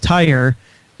swapping on this tire,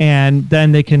 and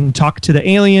then they can talk to the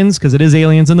aliens, because it is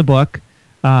aliens in the book.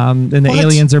 And the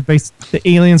aliens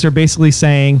are basically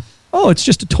saying, "Oh, it's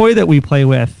just a toy that we play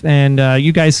with, and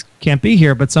you guys can't be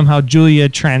here." But somehow Julia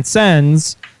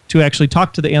transcends to actually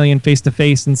talk to the alien face to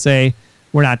face and say,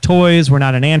 "We're not toys. We're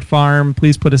not an ant farm.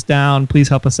 Please put us down. Please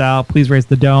help us out. Please raise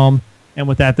the Dome." And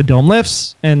with that, the Dome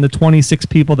lifts, and the 26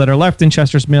 people that are left in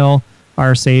Chester's Mill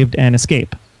are saved and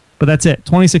escape. But that's it.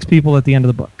 26 people at the end of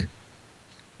the book.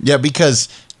 Yeah, because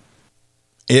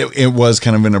it was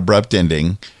kind of an abrupt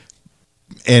ending.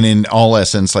 And in all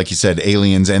essence, like you said,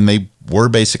 aliens, and they were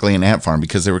basically an ant farm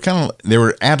because they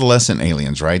were adolescent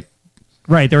aliens, right?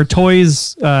 Right. They were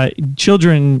toys,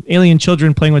 alien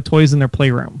children playing with toys in their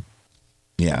playroom.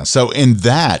 Yeah. So in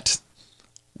that,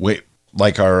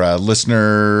 like our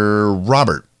listener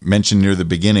Robert mentioned near the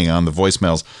beginning on the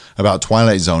voicemails about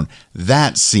Twilight Zone,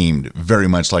 that seemed very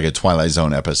much like a Twilight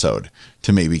Zone episode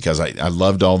to me, because I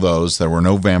loved all those. There were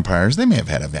no vampires. They may have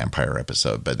had a vampire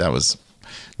episode, but that was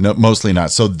mostly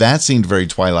not. So that seemed very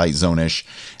Twilight Zone-ish.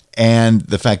 And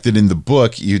the fact that in the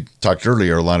book, you talked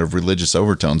earlier, a lot of religious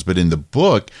overtones, but in the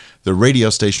book, the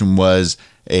radio station was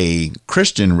a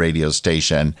Christian radio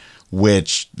station,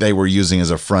 which they were using as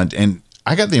a front. And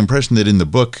I got the impression that in the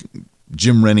book,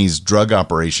 Jim Rennie's drug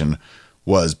operation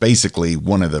was basically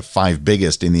one of the 5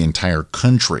 biggest in the entire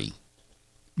country.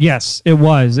 Yes, it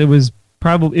was. It was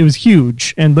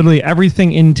huge, and literally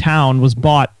everything in town was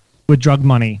bought with drug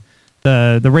money.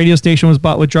 The radio station was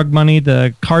bought with drug money.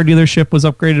 The car dealership was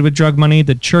upgraded with drug money.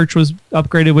 The church was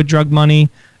upgraded with drug money.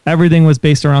 Everything was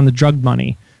based around the drug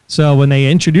money. So when they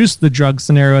introduced the drug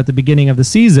scenario at the beginning of the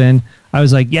season, I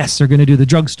was like, yes, they're going to do the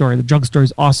drug story. The drug story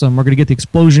is awesome. We're going to get the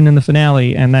explosion in the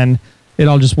finale. And then it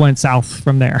all just went south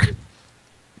from there.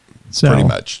 So, pretty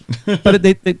much. But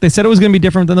they said it was going to be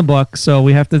different than the book. So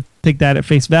we have to take that at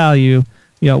face value,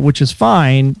 which is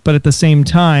fine. But at the same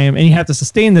time, and you have to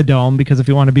sustain the dome, because if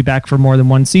you want to be back for more than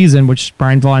one season, which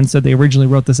Brian Vaughn said they originally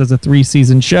wrote this as a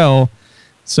 3-season show.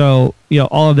 So,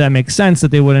 all of that makes sense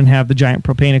that they wouldn't have the giant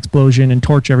propane explosion and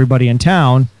torch everybody in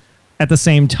town. At the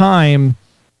same time,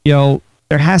 there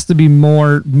has to be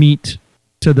more meat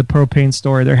to the propane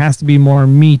story. There has to be more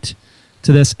meat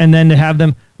to this. And then to have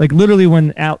them, like, literally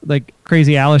when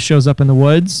Crazy Alice shows up in the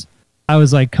woods, I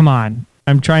was like, come on.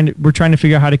 We're trying to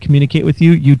figure out how to communicate with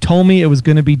you. You told me it was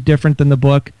going to be different than the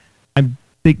book.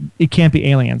 It can't be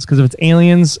aliens, because if it's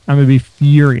aliens, I'm going to be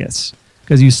furious.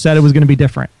 Because you said it was going to be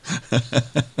different.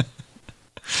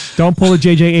 Don't pull a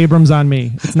J.J. Abrams on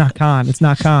me. It's not Khan. It's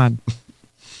not Khan.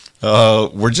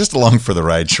 We're just along for the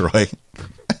ride, Troy.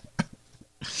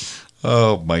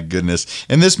 Oh, my goodness.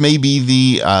 And this may be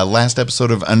the last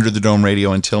episode of Under the Dome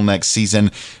Radio until next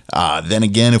season. Then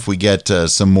again, if we get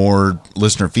some more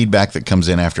listener feedback that comes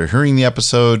in after hearing the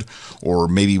episode, or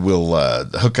maybe we'll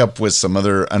hook up with some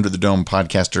other Under the Dome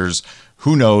podcasters,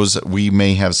 who knows? We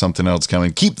may have something else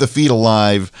coming. Keep the feed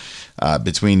alive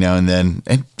between now and then.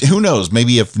 And who knows?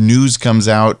 Maybe if news comes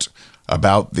out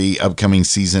about the upcoming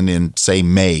season in, say,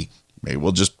 May, maybe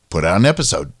we'll just put out an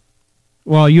episode.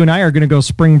 Well, you and I are going to go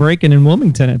spring breaking in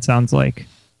Wilmington, it sounds like.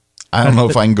 I don't know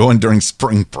if I can go in during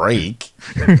spring break.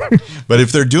 But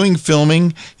if they're doing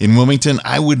filming in Wilmington,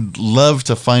 I would love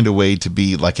to find a way to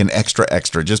be like an extra,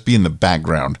 just be in the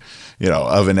background,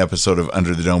 of an episode of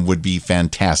Under the Dome would be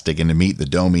fantastic. And to meet the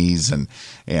Domies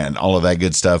and all of that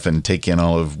good stuff and take in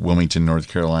all of Wilmington, North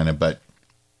Carolina. But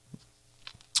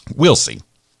we'll see.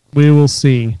 We will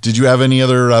see. Did you have any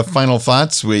other final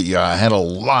thoughts? We had a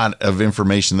lot of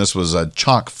information. This was a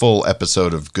chock full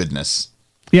episode of goodness.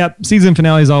 Yep, season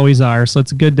finales always are, so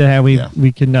it's good to have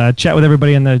we can chat with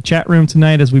everybody in the chat room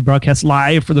tonight as we broadcast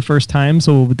live for the first time.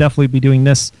 So we'll definitely be doing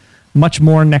this much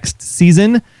more next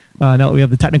season now that we have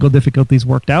the technical difficulties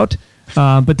worked out.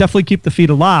 But definitely keep the feed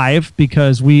alive,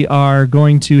 because we are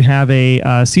going to have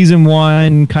a season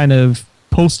 1 kind of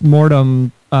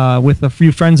post-mortem with a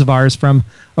few friends of ours from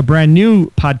a brand new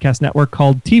podcast network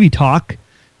called TV Talk.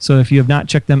 So if you have not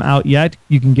checked them out yet,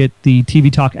 you can get the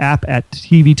TV Talk app at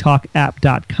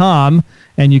tvtalkapp.com,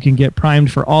 and you can get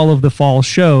primed for all of the fall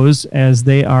shows, as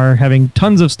they are having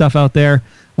tons of stuff out there,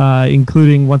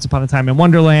 including Once Upon a Time in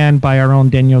Wonderland by our own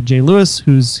Daniel J. Lewis,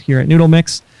 who's here at Noodle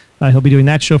Mix. He'll be doing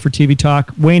that show for TV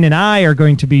Talk. Wayne and I are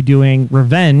going to be doing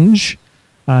Revenge,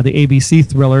 the ABC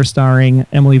thriller starring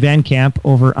Emily Van Camp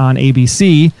over on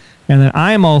ABC. And then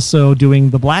I'm also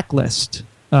doing The Blacklist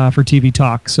for TV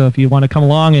Talk. So if you want to come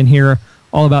along and hear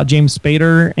all about James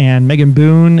Spader and Megan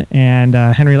Boone and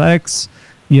Henry Lennox,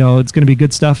 it's going to be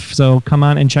good stuff. So come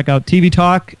on and check out TV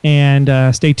Talk,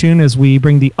 and stay tuned as we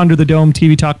bring the Under the Dome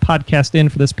TV Talk podcast in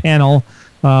for this panel,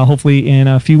 hopefully in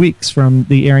a few weeks from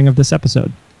the airing of this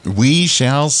episode. We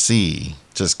shall see.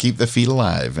 Just keep the feed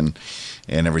alive and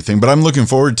everything. But I'm looking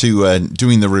forward to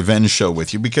doing the Revenge show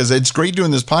with you, because it's great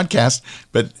doing this podcast.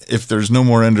 But if there's no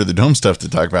more Under the Dome stuff to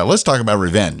talk about, let's talk about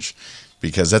Revenge,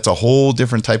 because that's a whole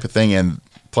different type of thing. And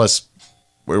plus,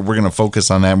 we're going to focus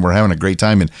on that, and we're having a great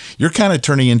time. And you're kind of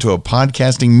turning into a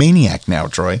podcasting maniac now,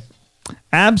 Troy.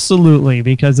 Absolutely,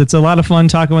 because it's a lot of fun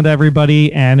talking with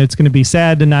everybody, and it's going to be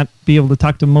sad to not be able to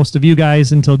talk to most of you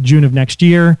guys until June of next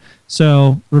year.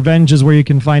 So Revenge is where you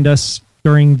can find us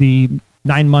during the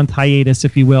 9-month hiatus,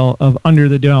 if you will, of Under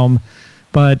the Dome.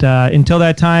 But until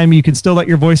that time, you can still let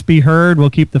your voice be heard. We'll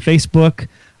keep the Facebook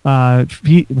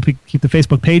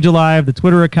page alive, the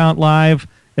Twitter account live.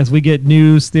 As we get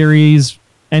news, theories,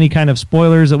 any kind of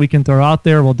spoilers that we can throw out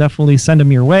there, we'll definitely send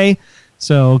them your way.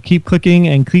 So keep clicking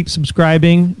and keep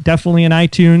subscribing. Definitely in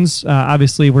iTunes.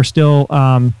 Obviously, we're still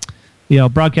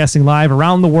broadcasting live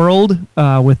around the world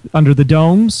with Under the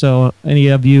Dome. So any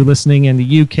of you listening in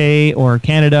the UK or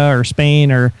Canada or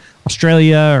Spain or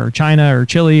Australia or China or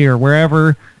Chile or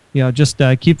wherever, just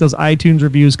keep those iTunes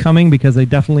reviews coming, because they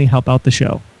definitely help out the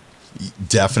show.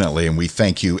 Definitely. And we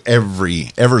thank you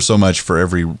ever so much for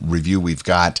every review we've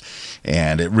got.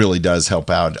 And it really does help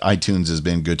out. iTunes has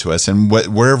been good to us. And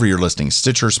wherever you're listening,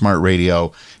 Stitcher, Smart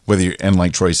Radio, and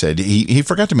like Troy said, he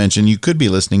forgot to mention, you could be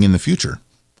listening in the future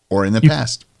or in the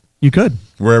past. You could.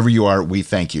 Wherever you are, we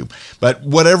thank you. But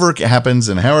whatever happens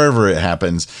and however it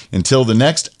happens, until the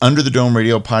next Under the Dome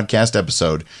Radio podcast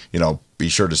episode, be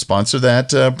sure to sponsor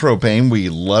that propane. We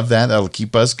love that. That'll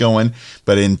keep us going.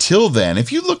 But until then,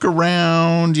 if you look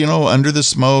around, under the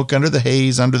smoke, under the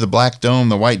haze, under the black dome,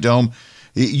 the white dome,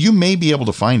 you may be able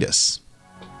to find us.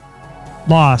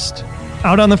 Lost,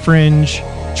 out on the fringe,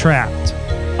 trapped,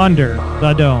 under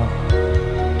the dome.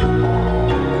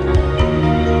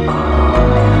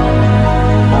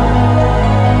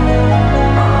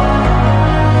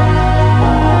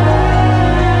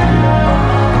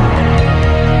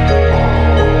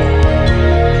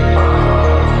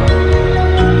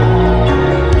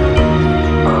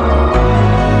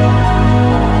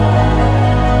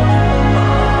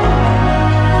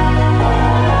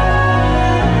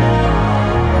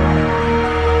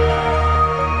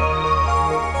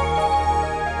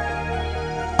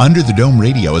 Under the Dome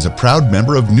Radio is a proud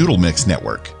member of Noodle Mix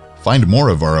Network. Find more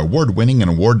of our award-winning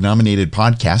and award-nominated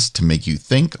podcasts to make you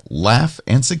think, laugh,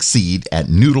 and succeed at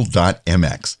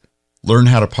noodle.mx. Learn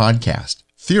how to podcast,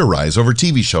 theorize over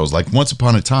TV shows like Once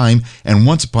Upon a Time and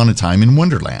Once Upon a Time in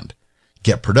Wonderland.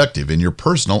 Get productive in your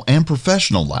personal and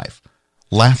professional life.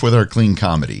 Laugh with our clean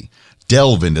comedy.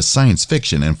 Delve into science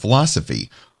fiction and philosophy.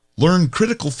 Learn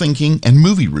critical thinking and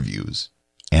movie reviews.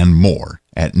 And more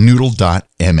at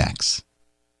noodle.mx.